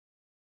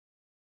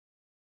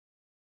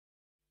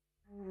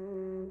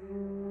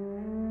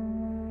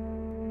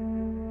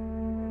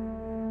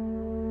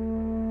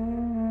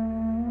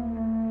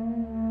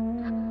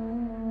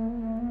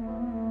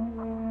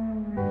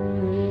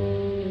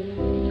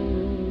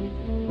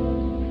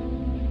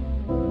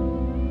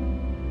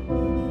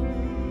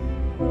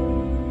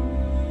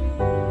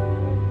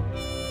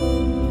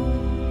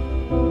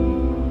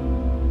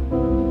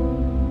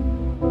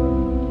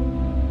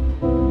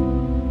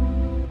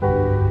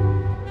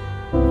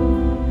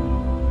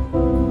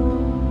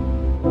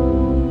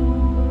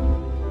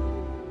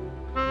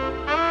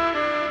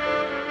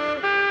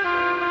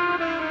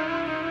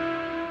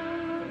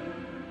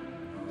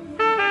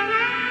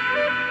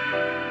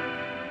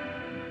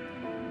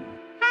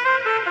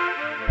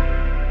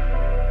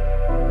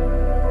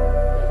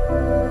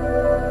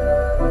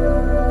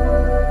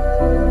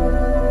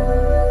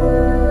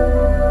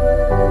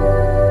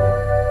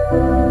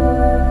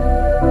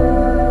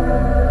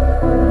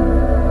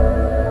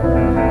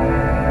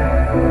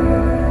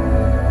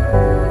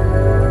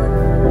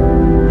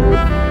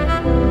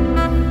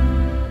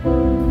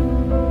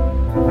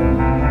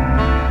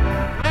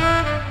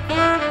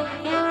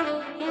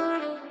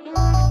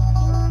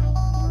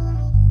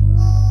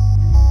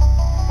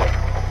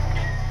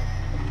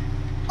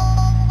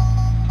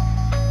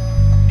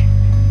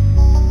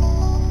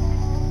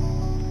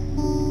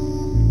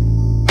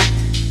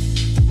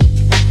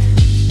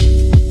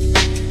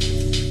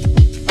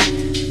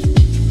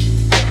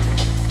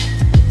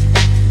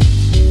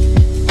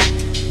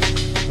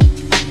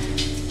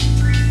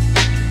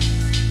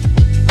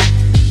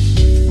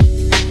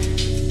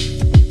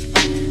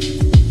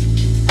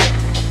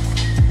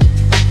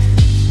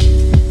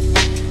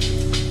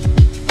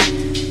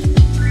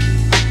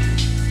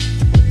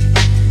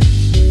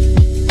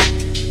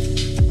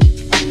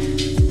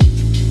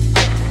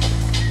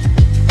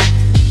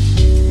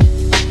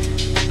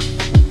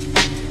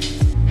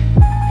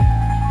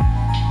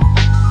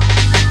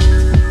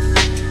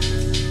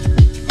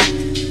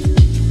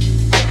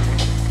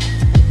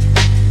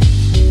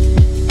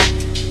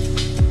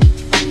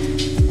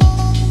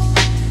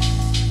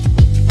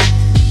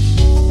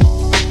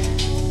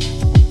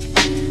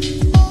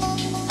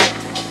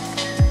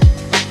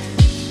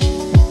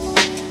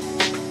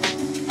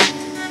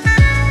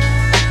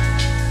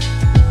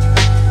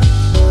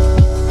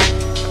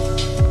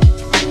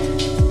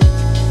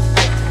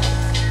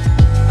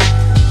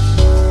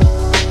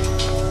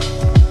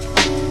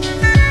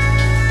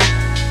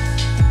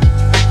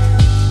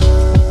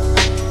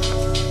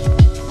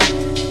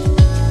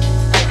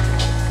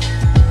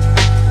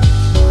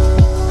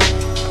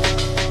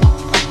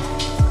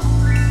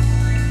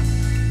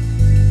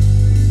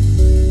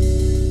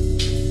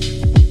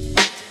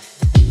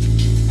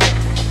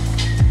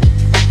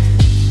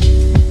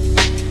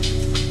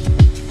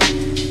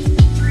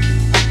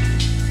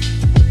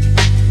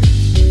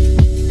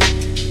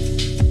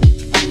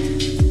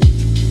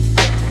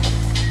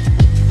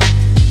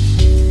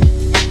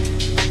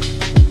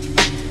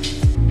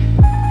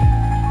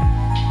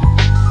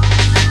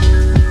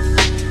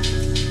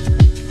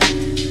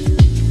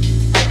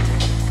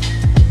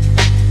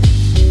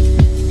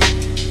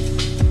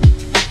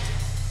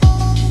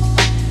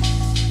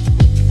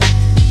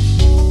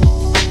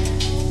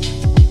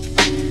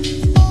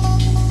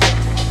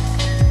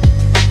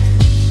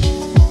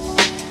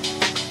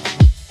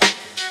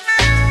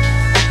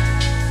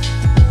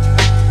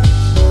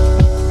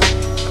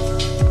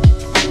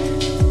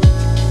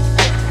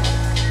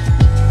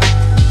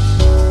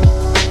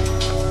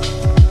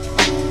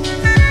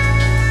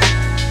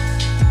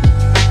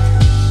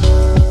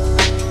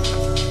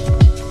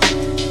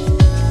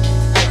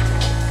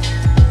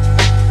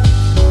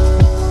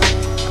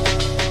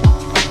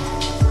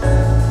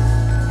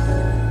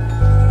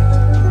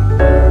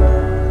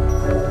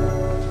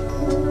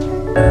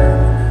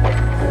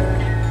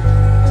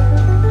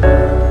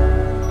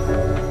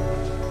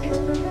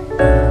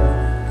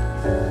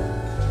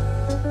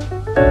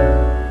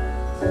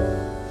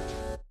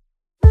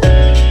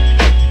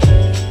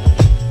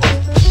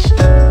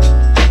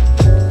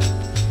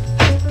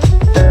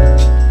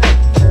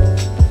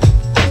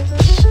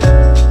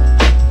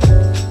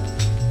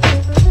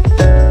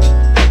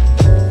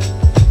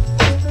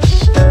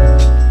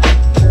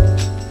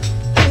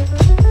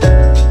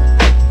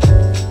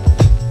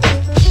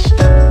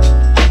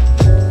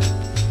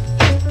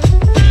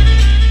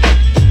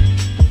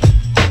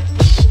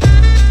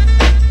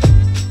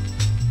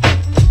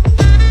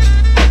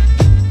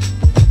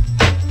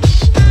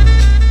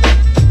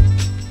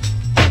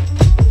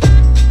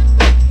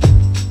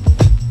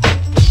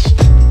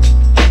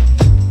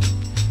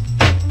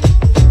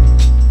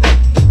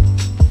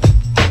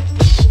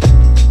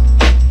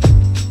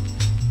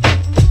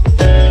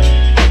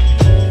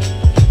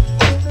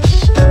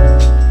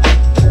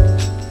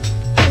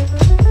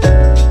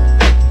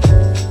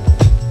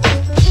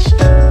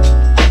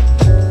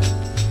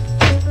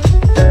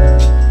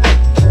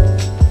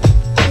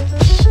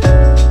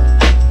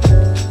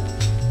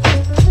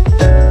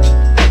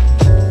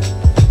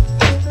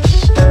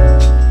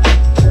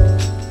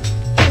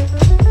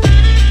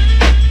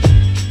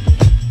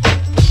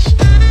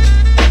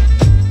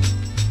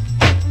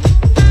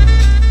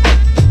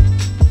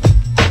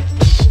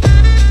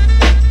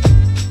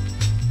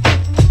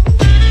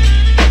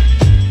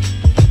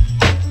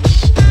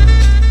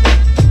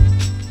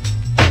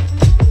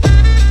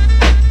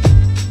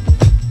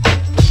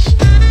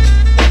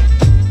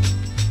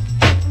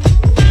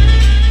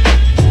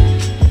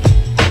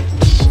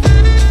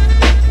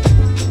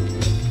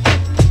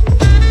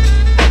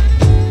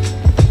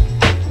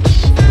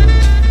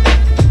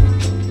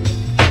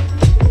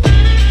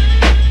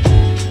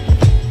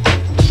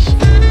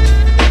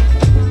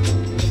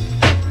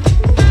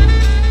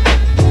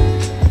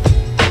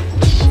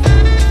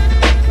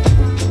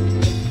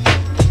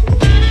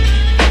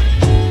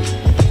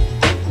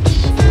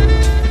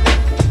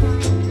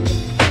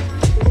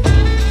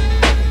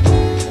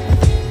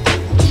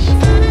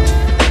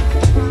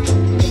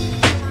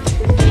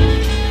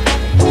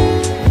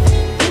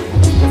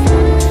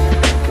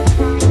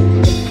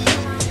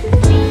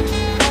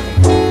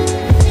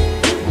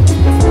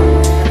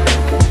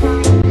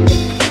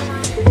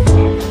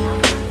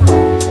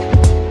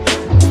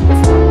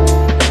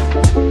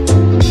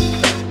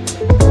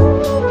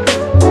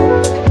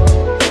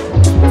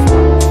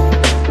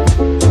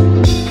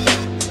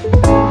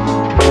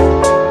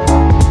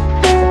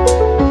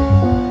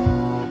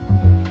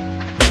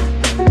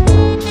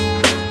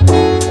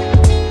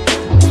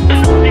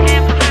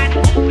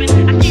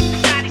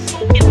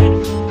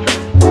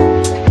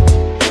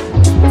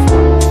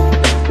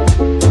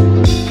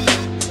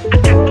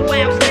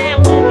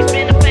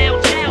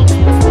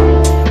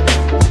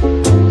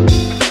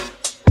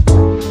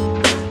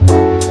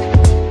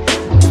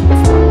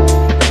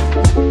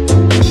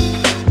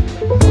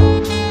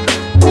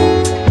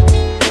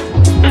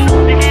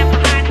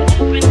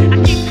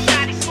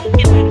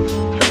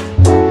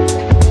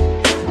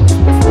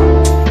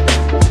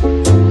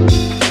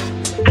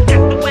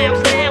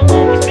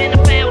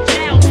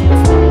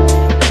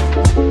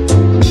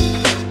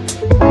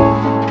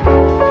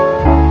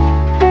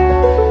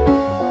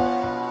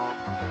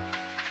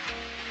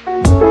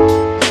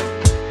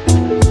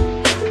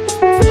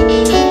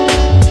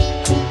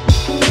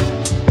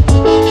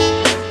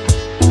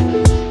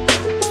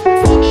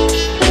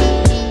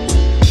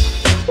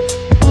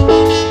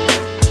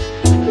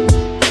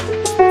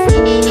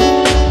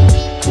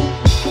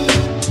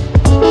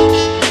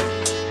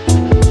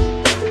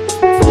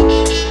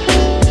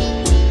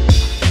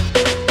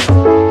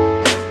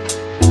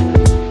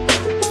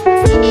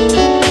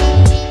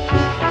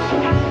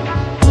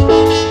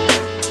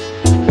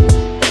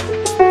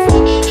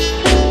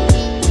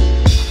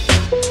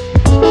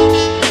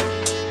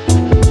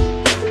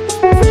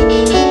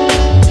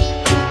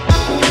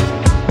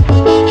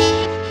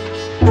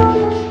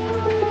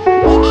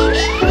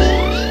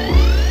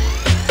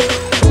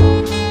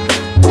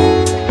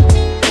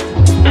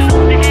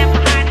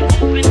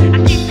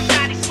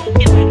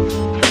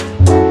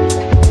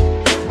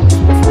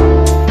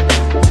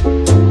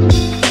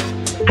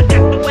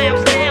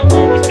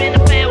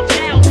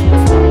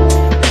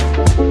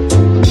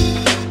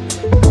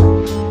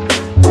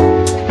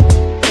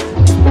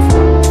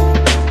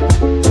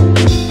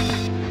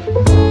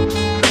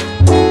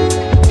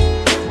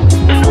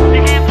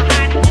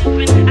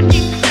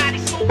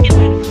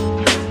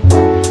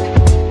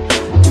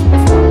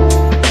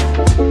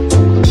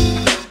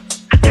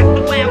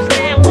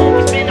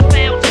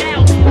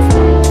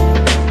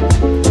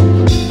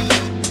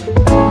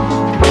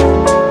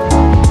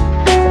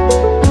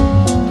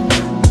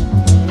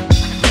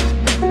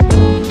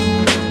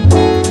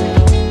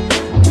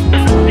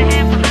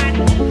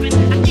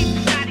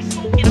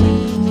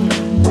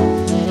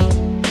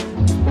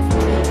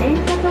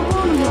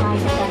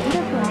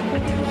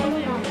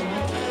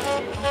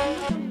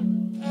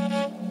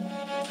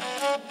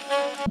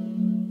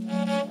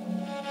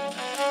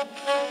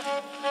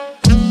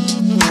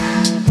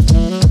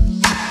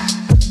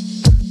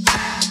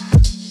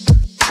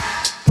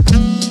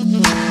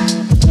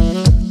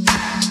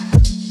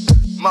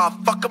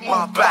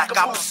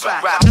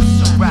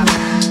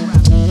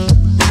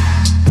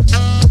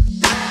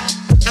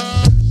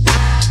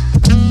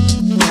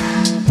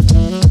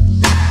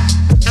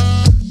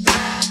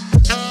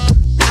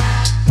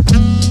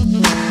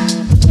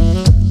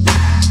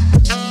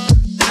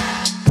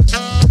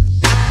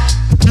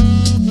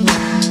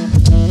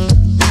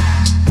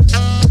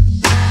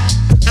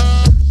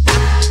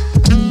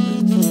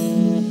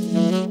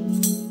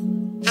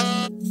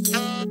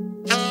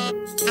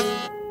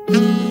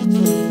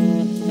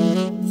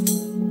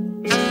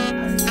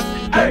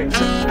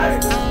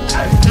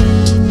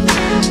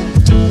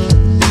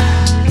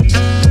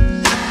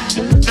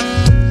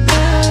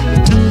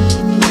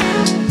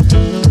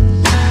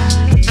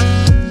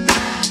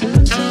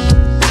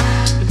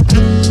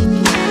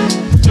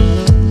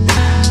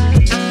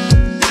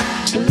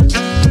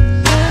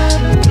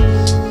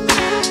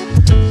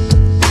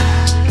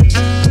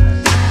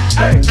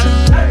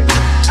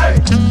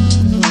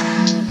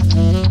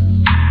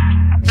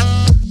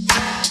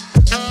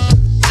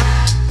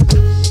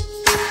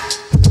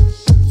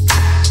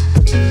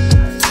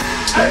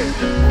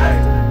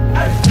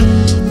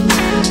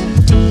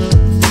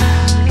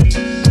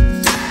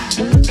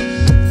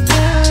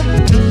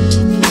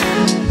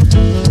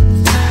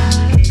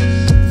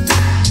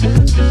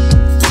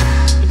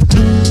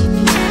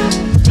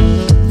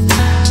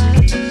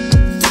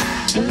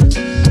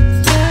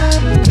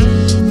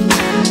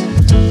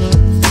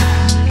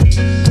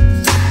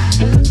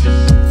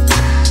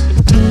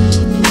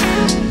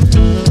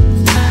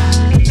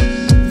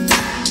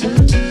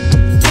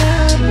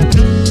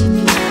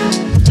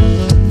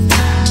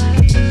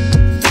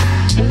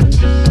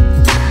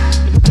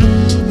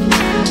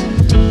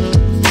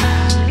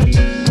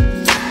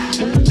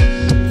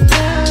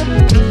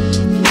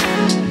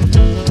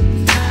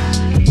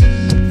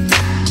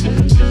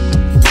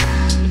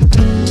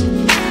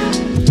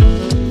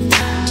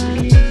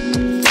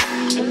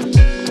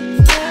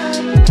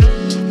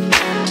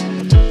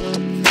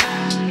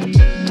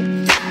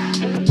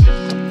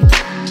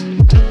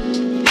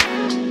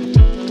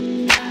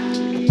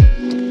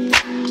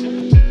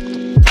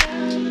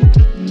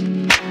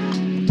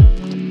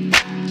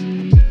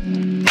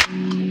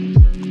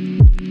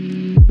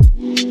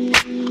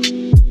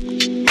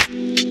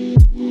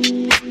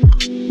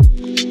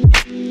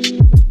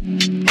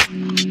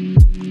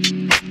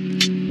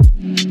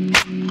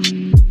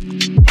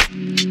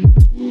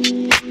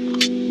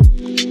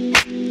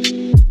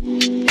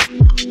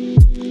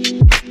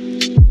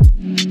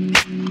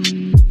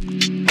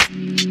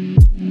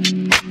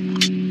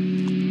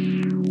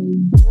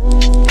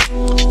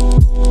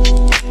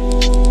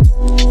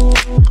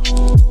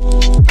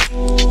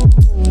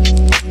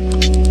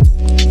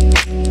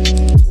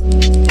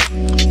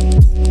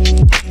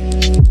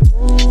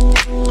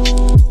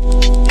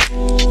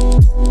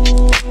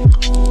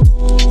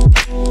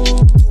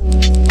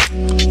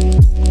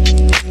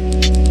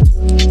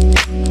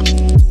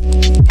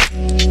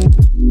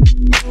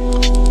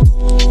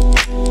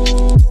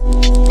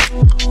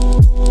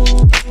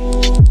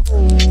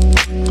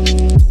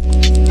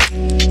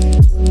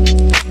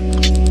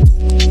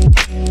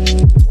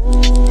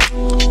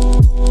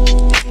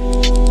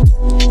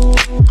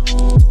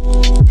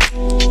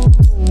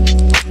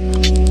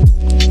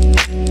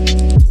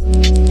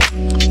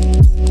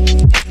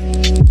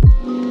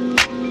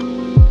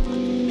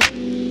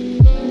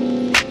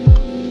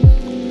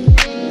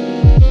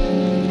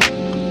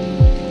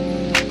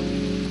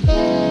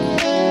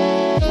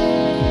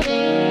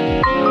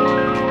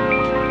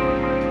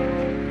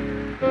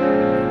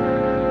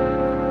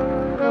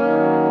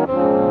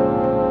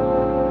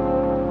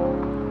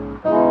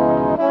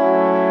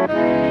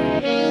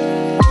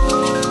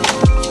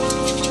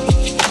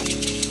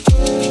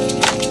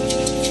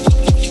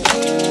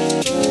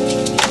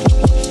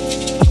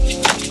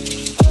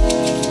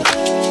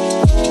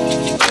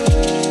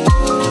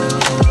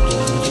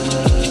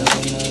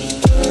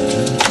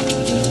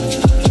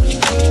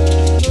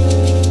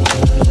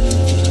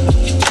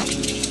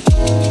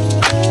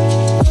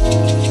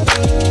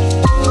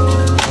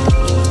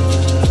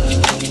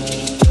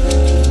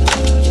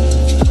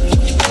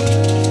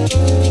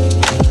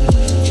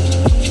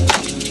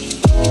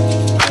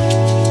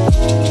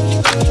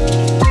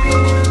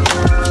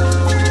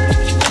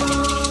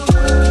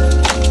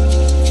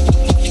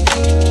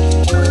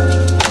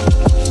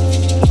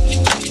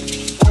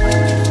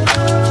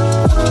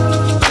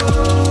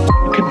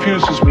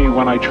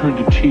turn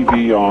the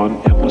TV on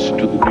and listen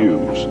to the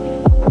news.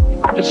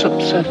 It's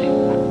upsetting.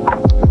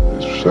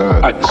 It's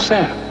sad. It's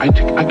sad.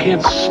 I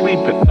can't sleep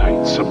at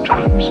night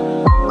sometimes.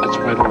 That's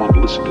why I don't want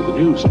to listen to the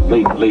news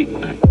late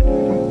night.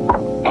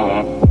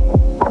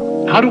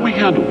 How do we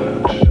handle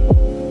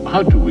that?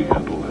 How do we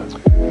handle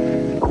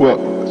that? Well,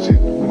 see,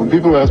 when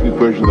people ask me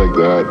questions like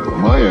that,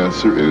 my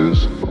answer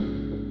is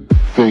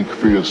think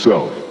for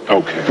yourself.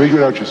 Okay.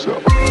 Figure it out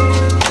yourself.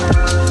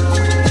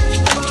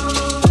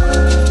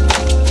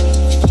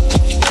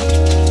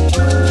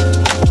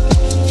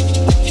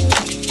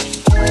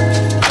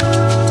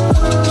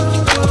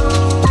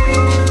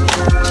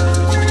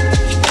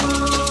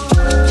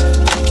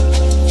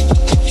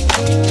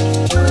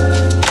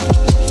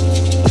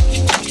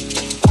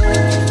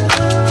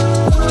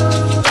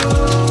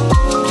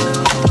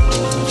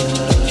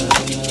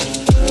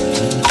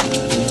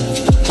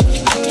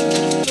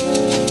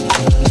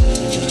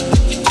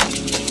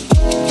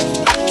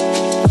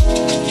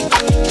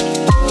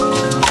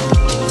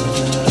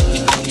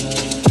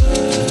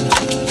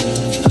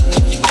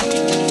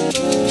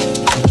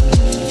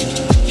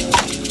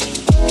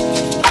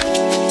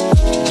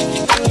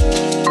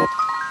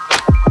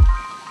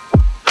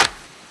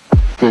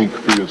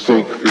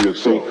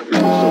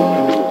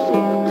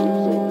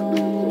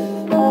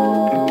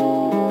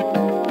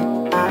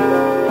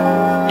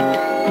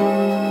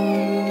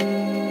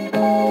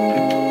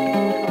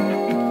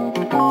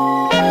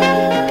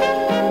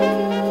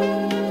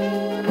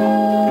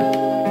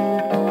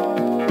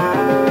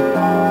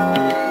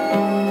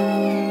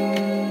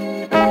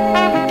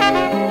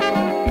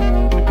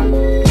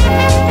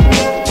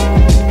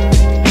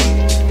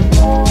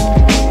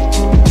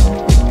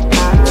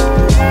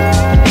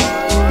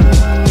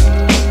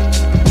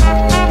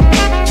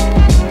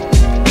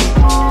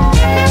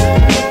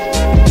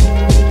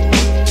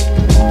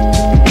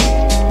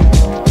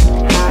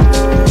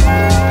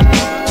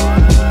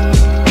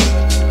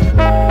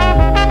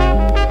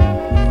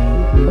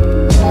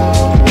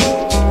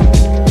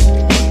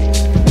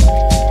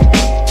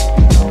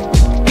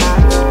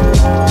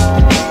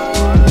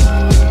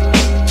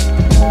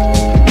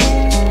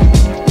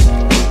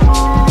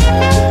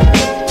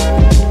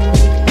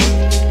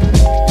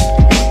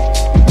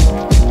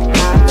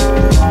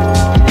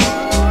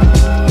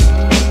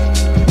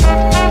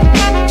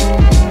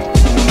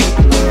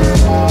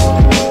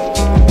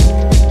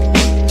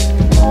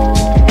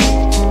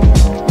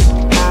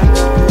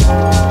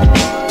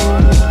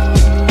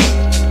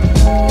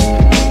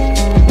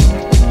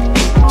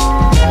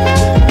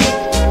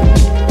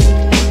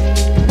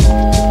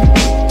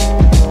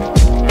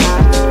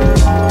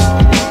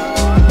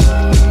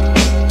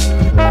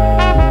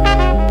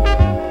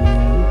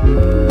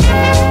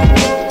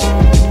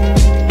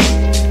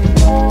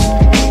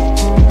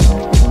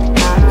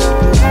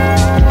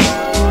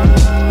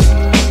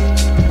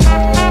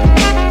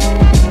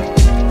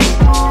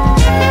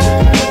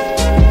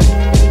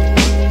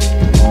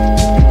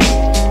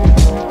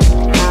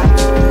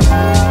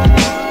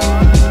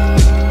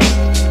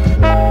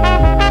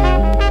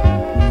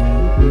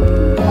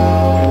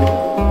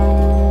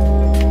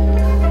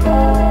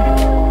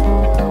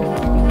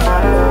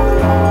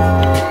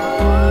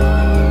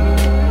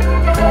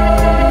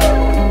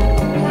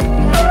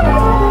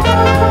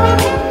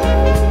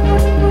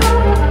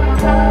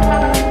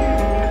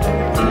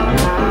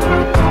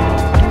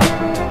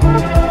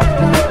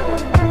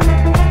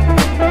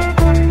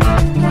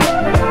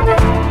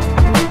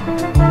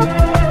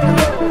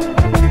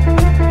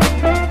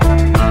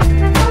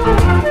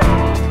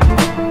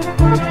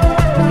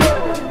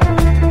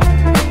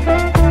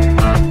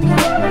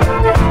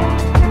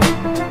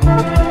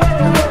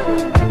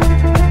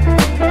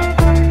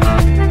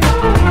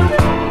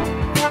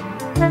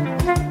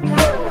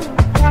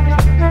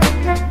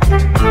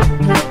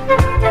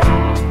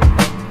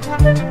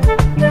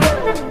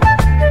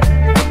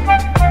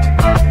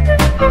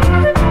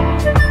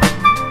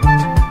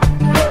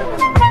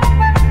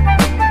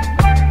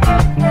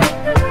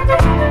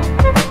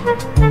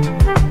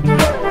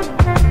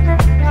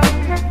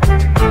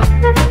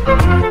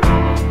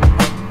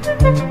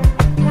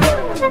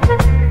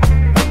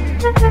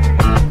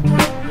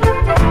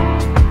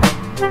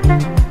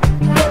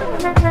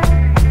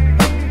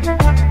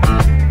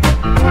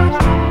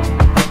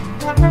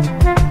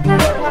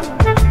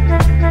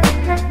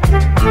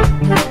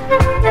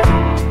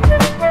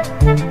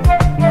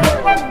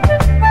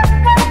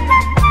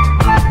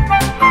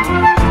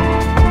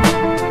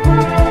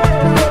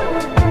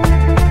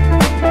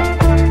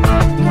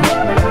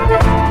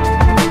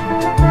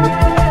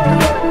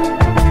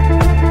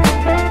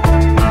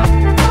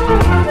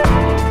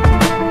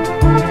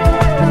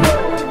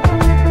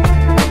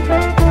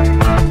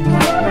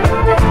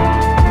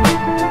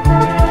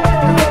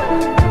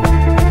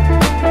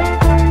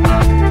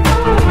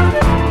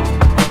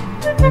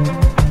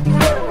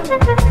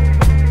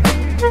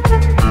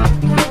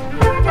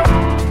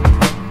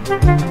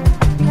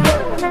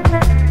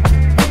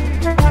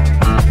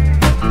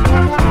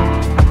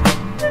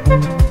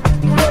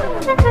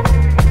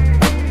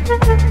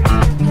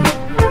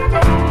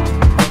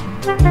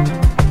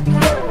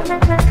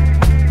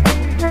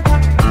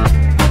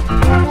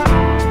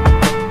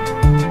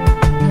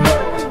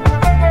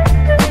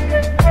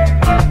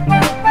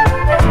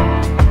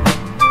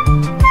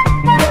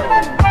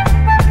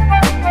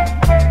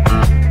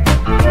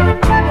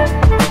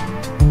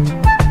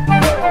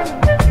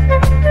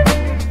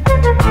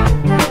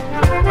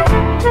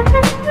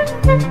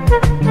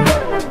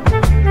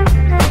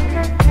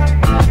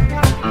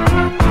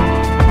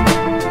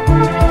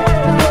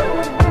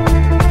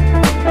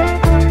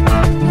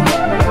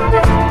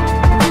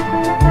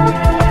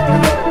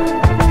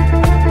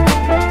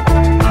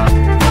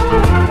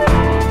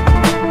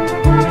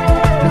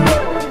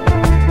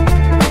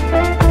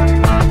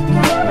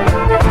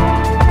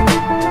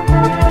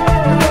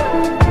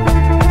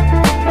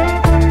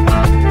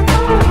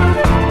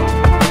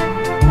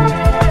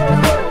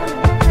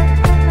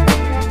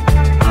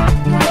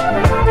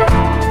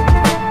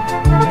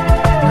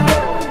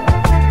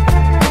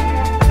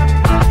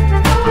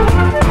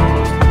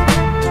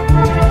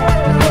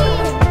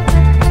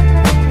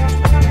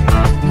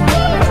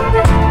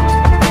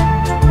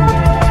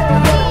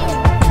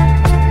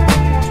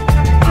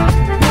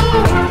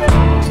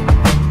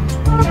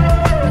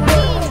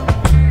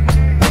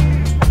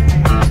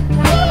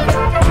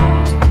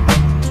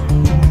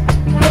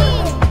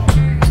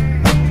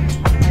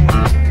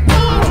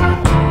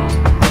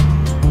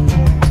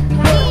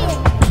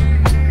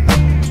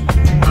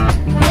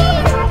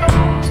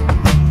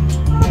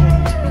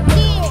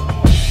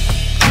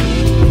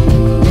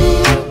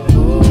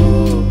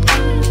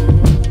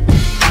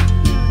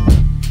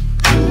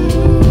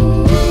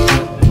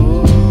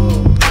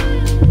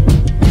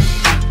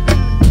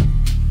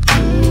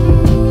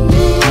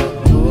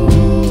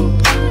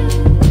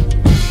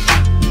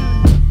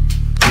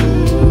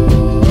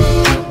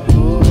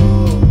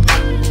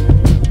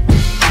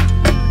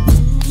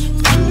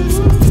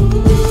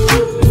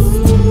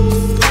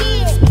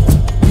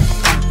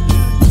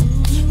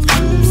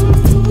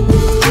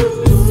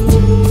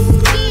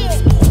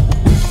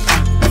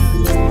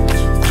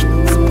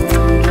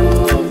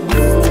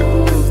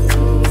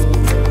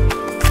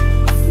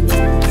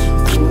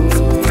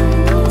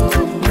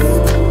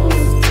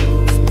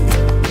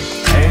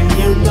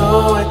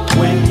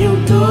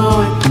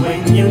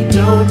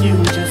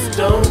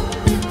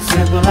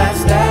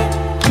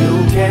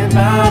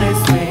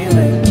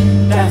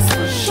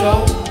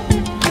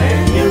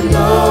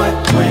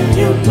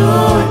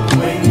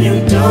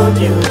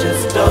 you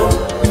just don't.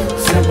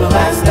 Simple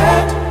as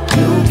that.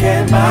 You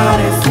can't buy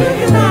this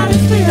feeling,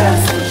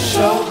 that's for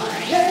sure.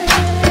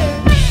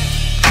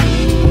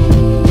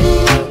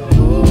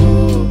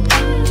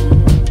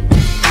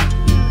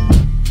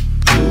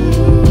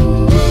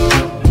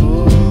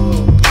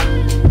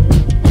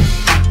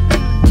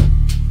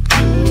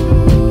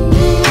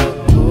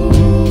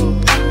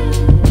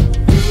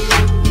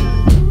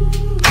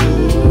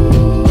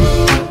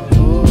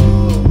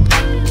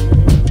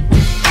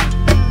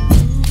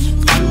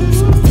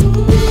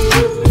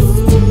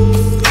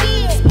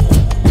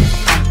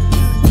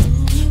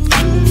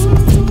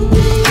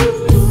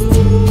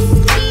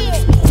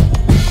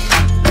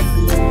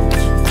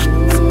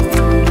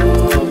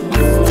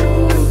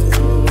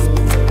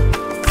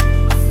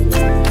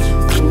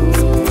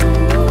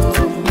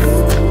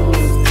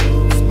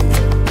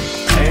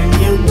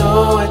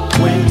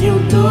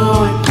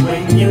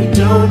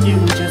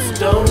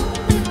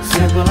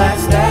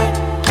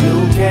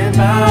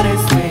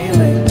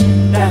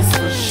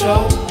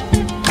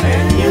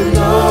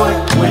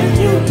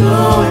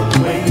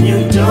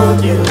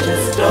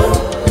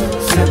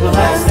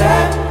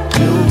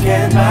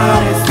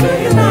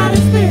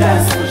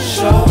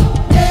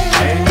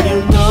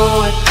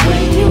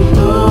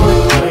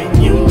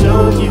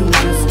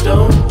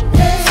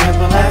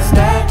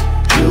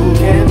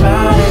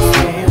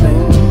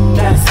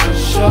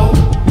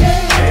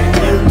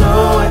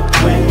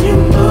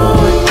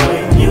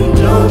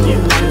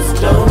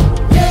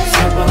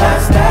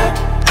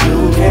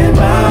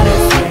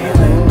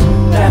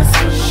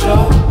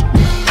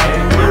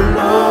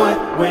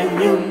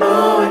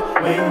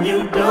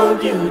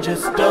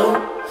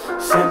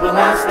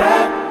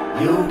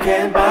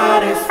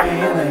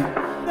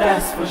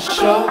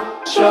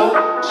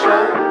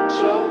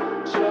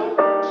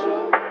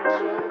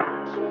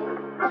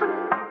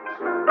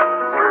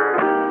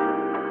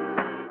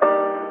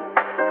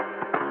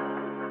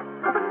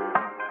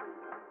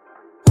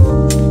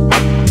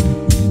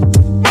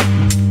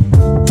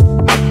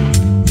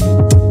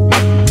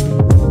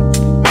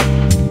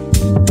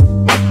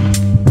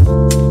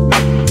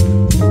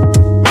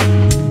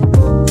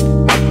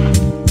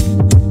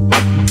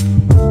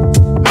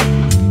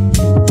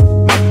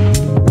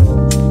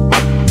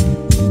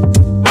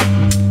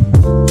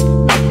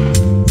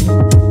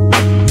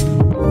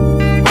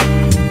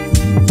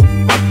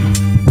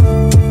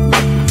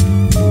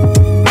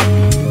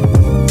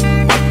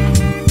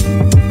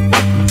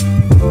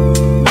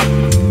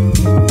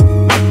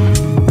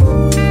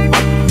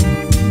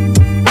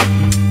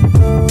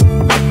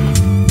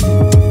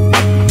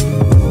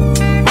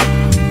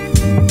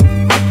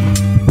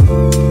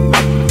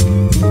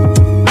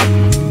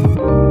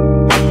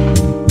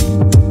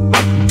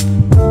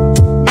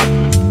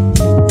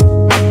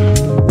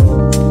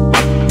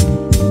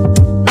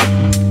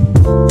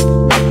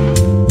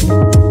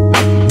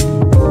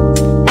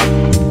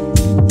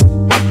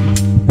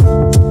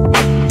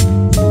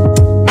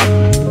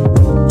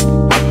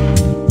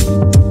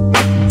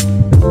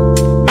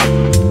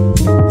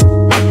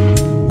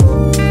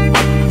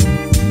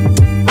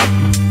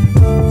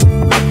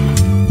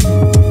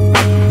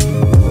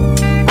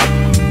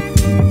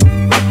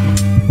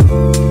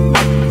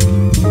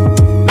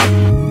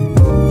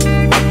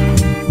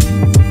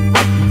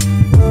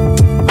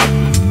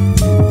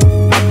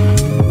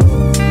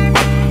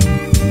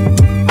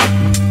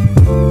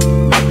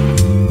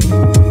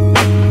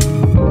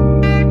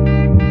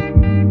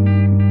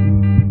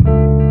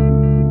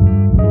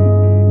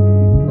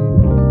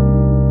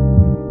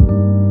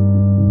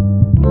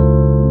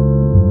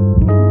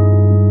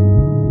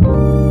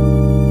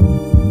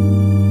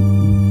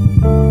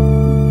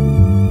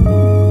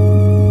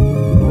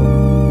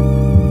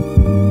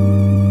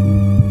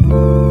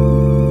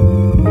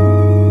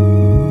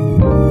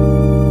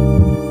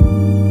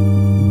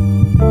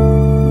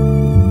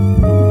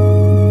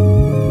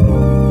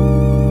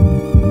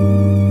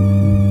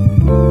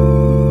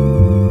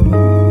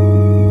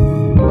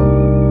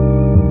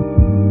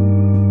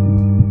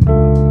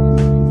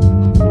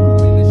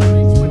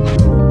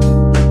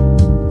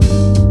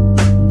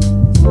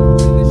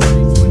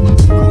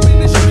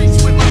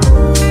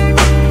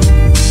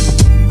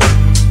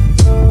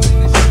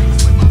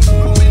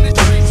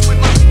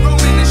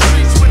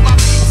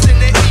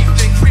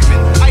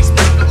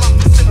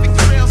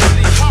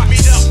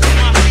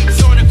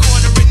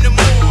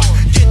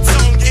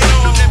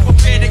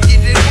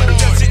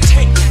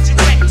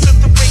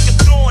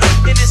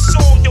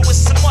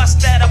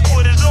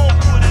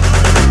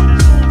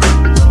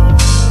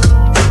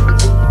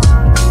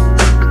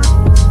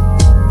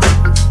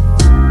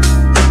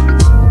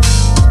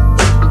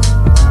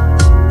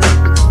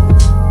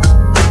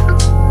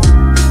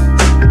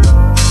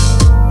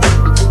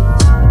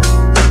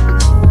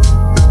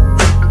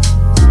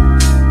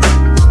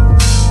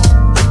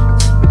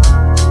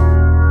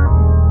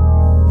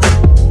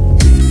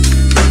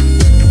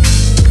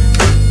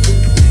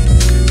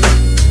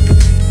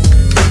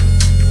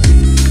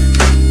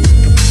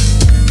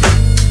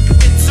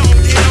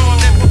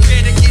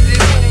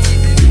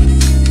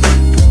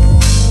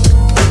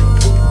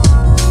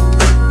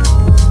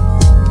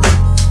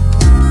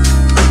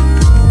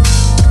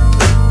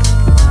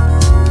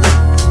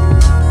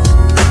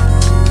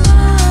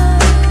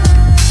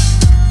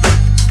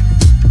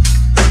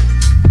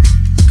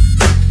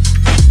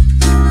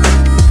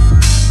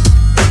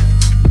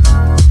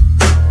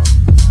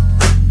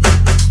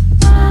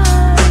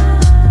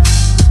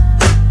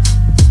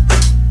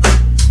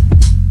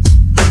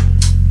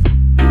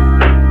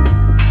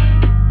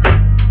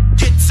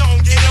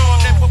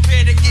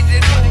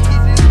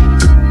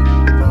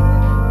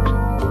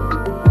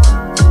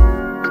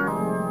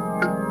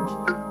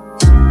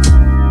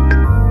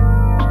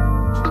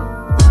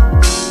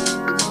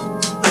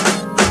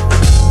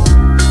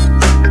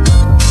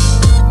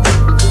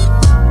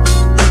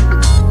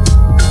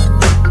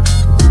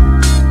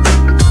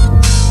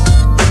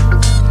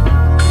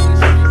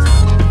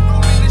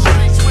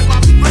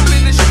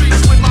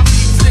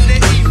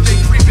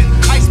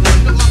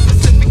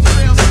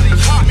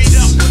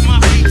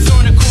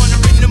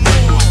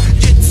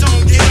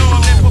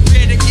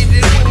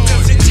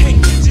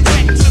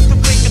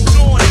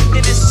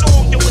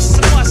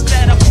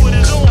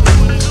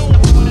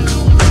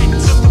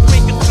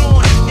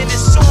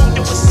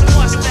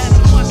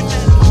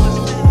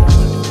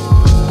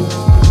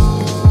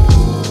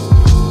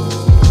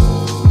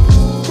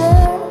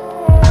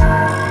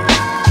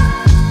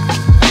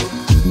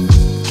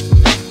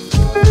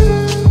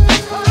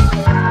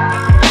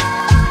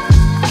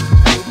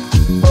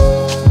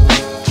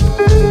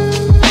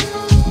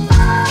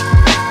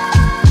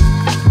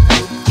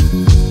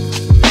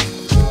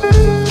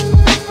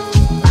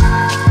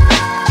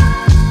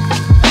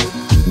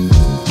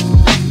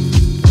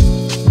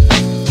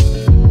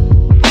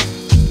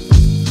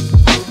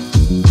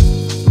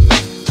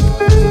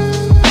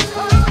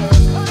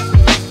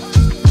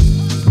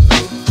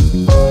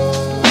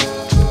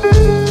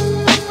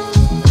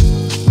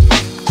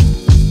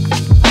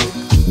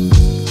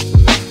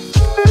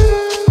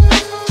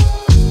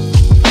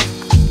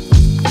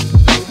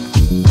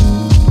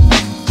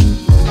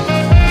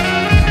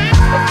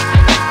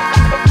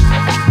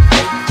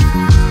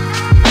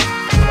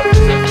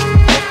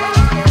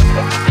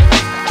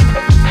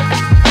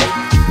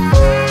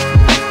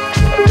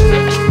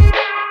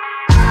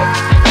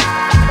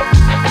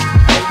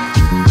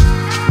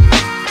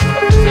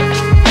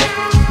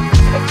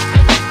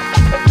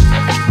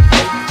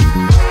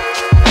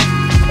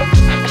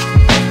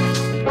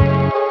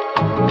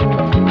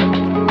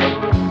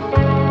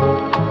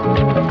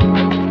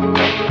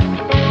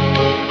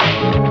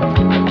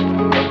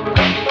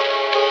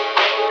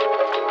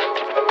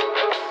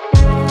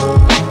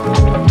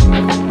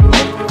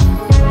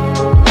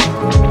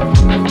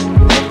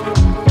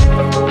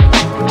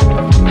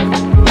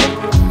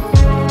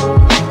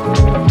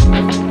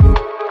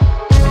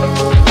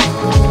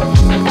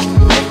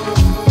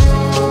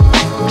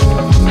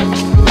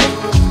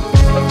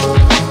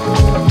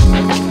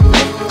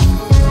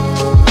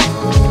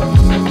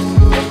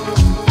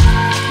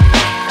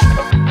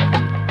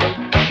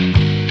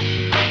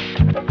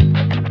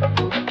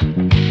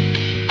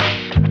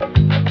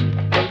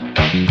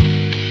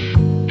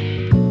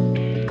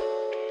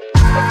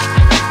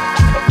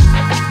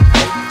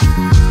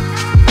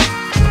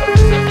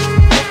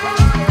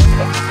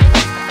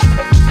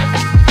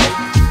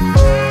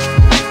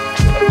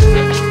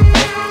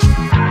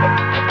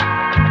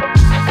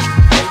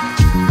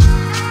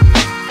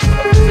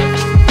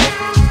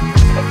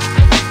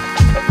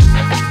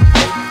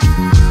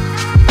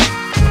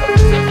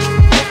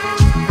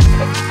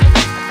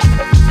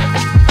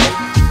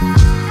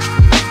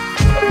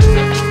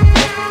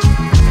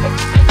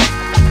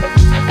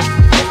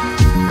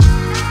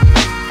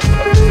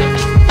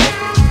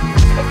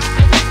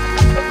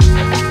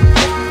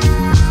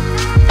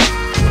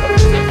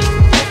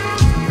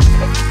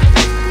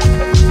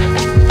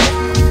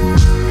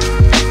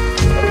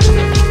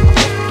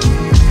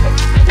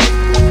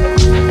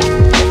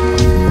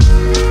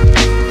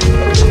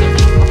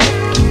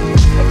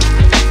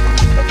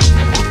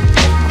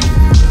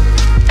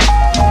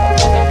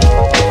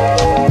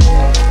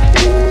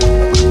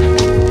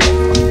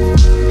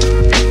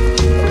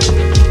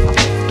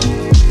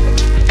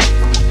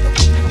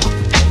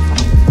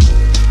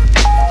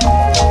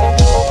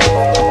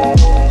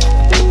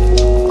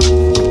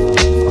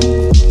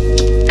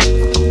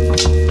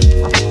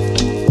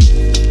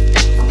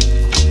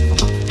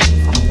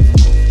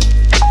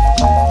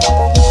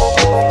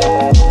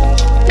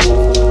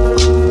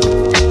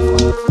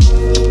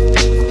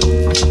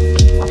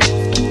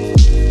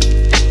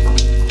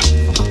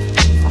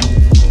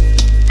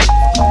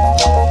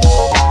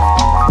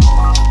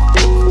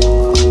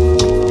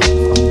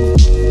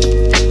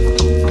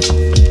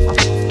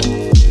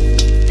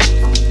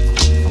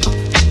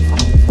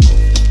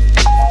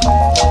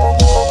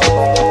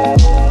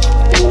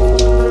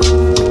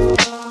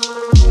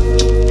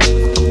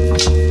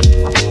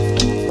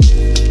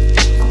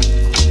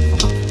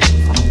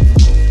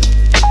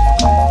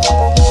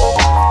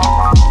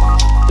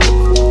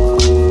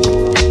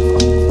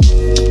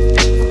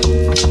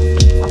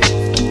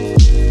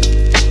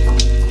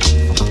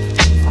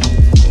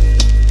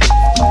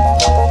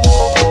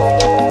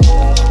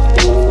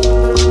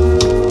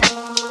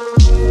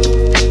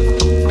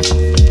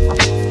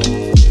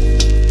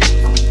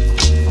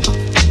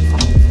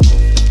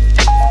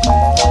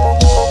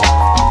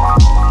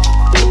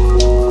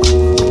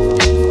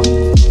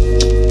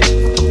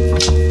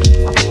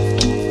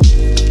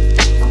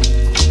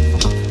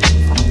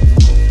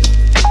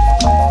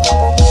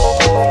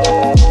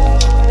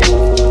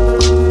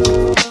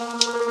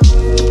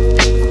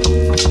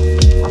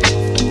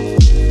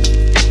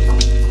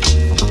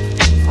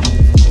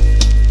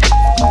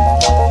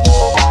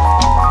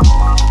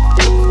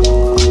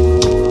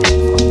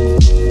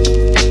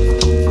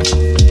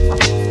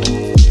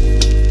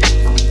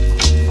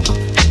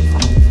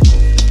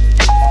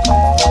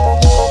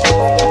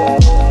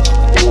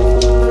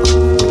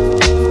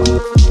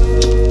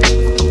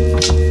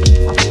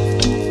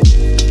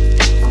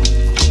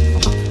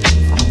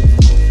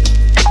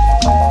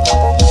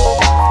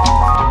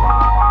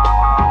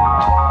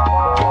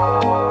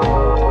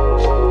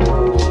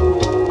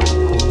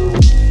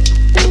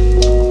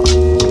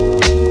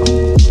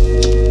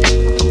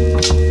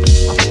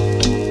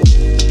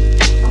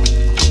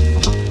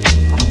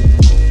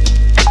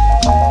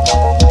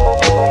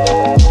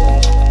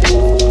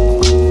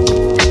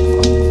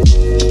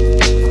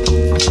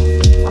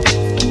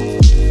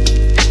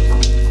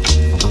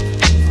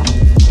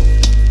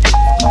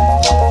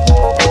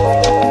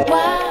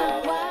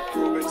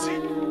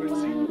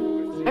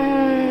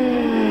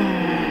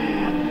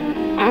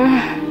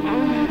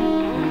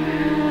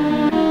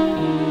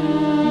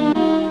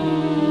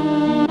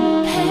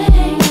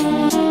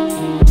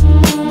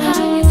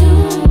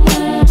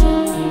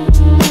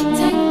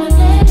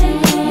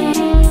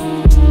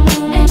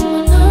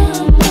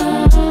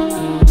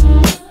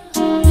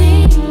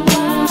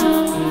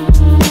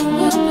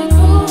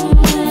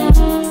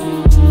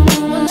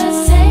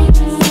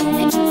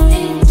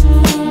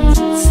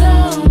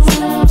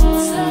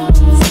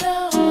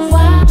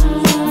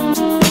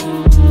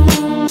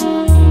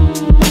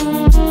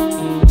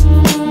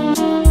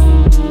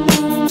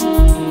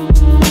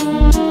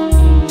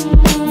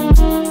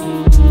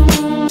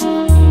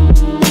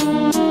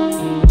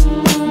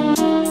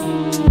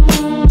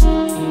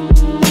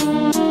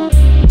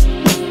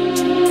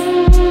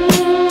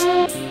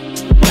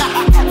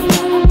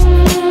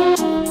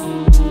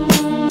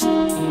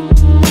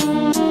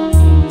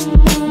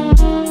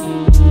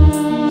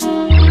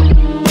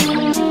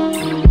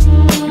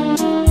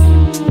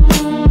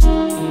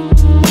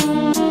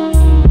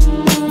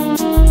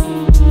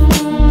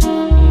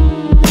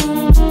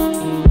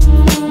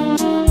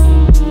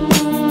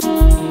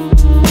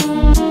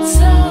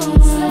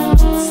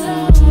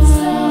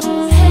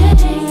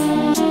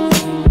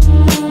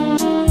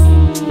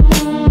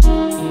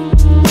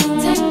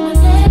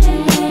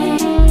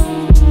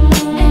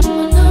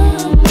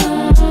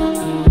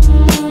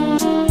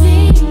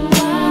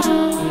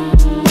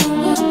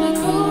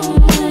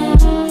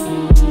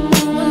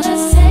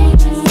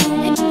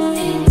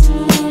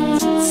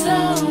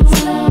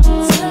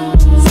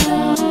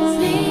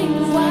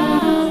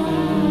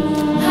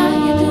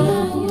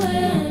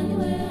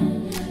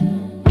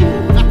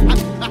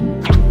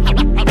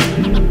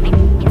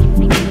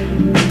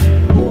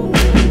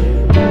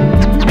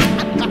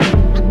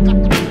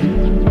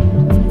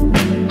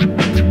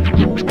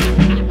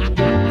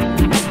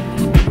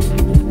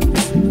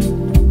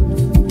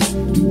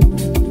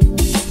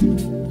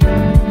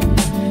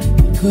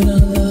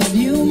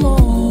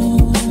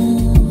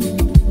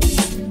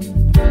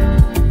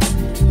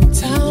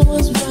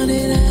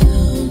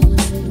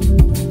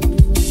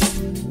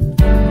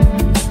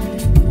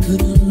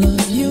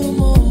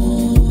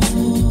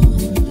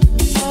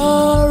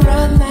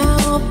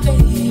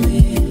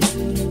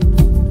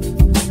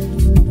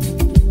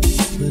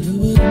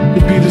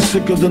 beat is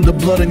sicker than the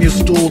blood in your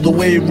stool. The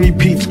way it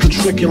repeats could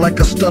trick you like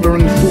a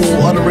stuttering fool,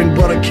 uttering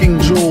Butter King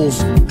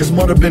jewels. His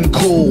mother been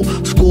cool,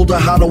 schooled her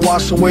how to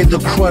wash away the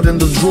crud in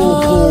the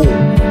drool pool.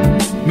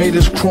 Made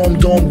his chrome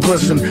dome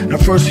glisten.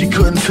 At first he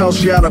couldn't tell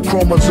she had a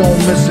chromosome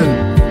missing.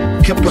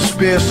 Kept a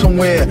spare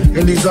somewhere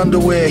in these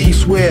underwear. He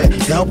swear it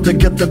helped her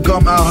get the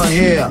gum out her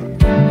hair.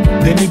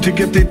 They need to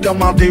get their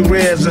thumb out their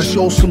rears and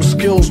show some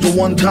skills the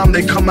one time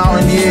they come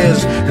out in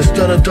years.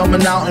 Instead of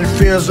dumbing out in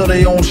fears of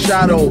their own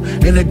shadow.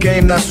 In a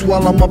game that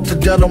swell them up to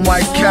dead them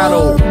like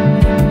cattle.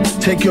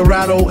 Take your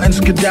rattle and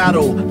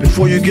skedaddle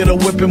before you get a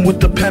whipping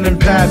with the pen and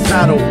pad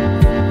paddle.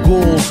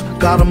 Ghouls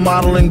got a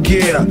model in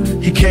gear.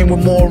 He came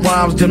with more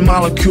rhymes than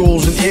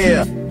molecules in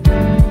air.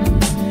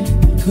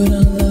 Could I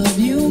love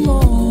you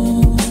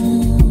more?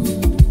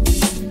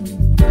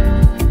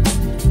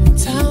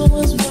 Time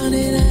was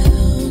running out.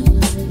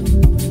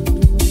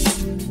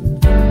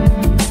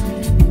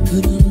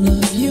 Could I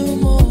love you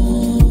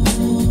more?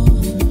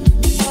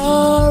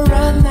 Oh,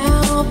 right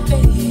now,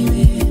 baby.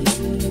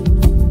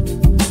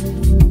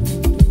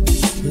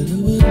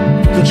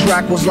 The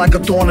track was like a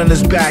thorn in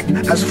his back.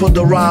 As for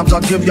the rhymes,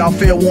 I'll give y'all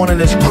fair warning,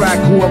 it's crack.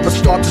 Whoever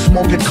start to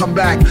smoke it, come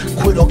back.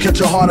 Quit or catch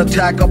a heart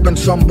attack up in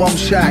some bum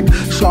shack.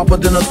 Sharper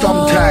than a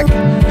thumbtack.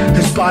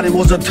 His body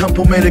was a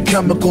temple made of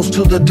chemicals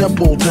to the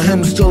dimple. To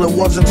him still it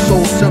wasn't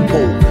so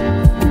simple.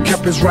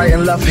 Kept his right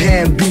and left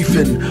hand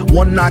beefing.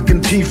 One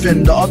knocking teeth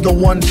in, the other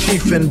one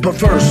chiefing. But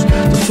first,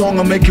 the song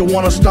will make you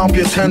wanna stomp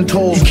your 10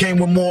 toes. He came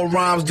with more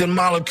rhymes than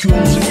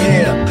molecules in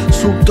air.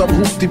 Souped up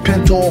hoopty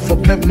pinto off a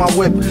pimp my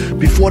whip.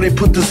 Before they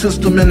put the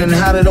system in and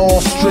had it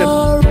all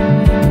stripped.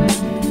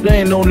 There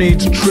ain't no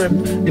need to trip.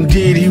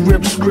 Indeed, he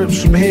ripped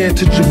scripts from here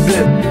to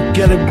Jabib.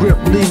 Get a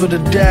grip, leave it a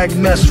dag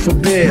mess for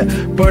bear.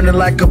 Burning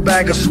like a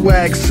bag of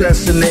swag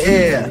cess in the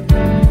air.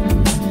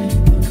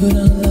 Could I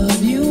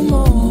love you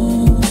more?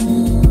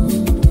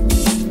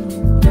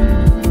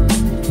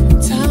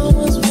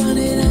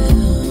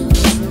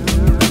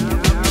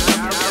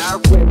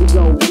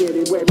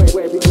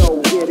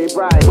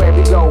 Right, where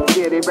we go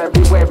get it,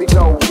 everywhere we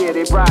go get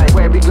it right,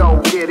 where we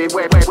go get it,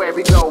 where we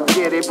go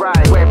get it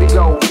right, where we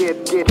go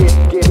get it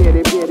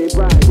right, where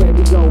we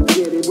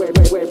go get it,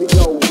 where we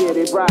go get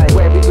it right,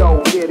 where we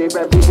go get it,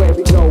 everywhere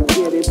we go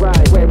get it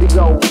right, where we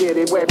go get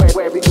it, where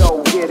we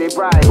go get it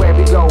right, where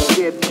we go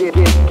get it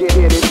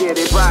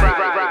right.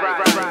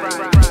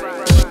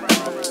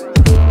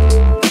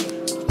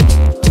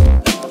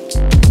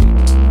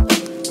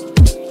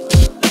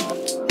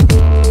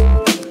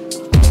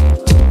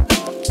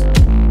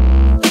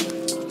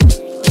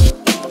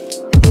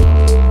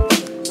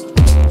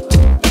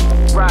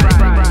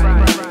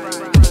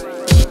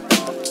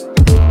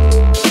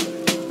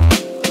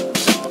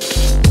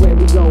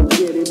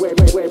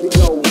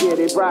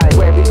 Right,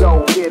 where we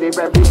go get it,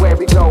 everywhere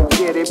we go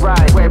get it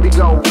right, where we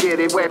go get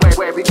it, where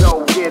we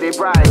go get it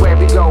right, where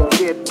we go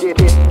get it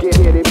right, where we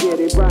go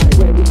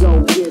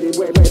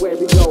get it, where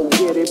we go get it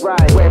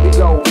right, where we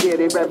go get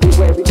it,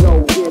 everywhere we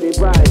go get it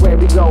right, where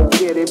we go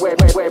get it,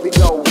 where we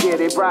go get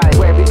it right,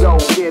 where we go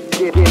get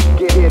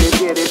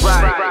it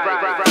right,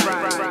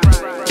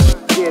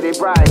 get it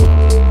right.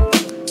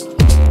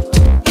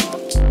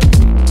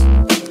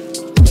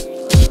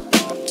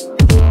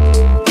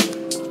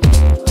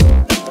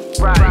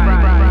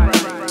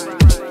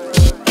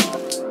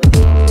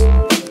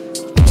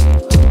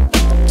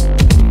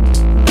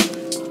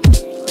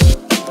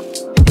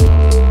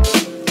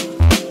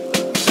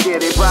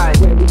 Right,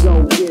 where we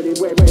go get it,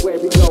 everywhere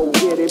we go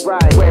get it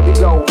right, where we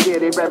go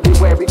get it, where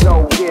we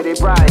go get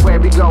it right, where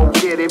we go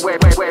get it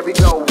right, where we go get it, where we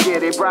go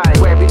get it right,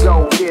 where we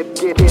go get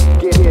it,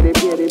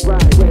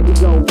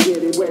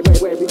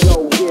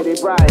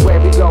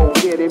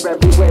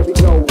 everywhere we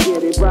go get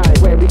it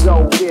right, where we go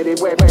get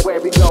it,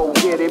 where we go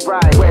get it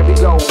right, where we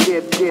go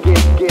get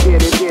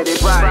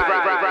it right.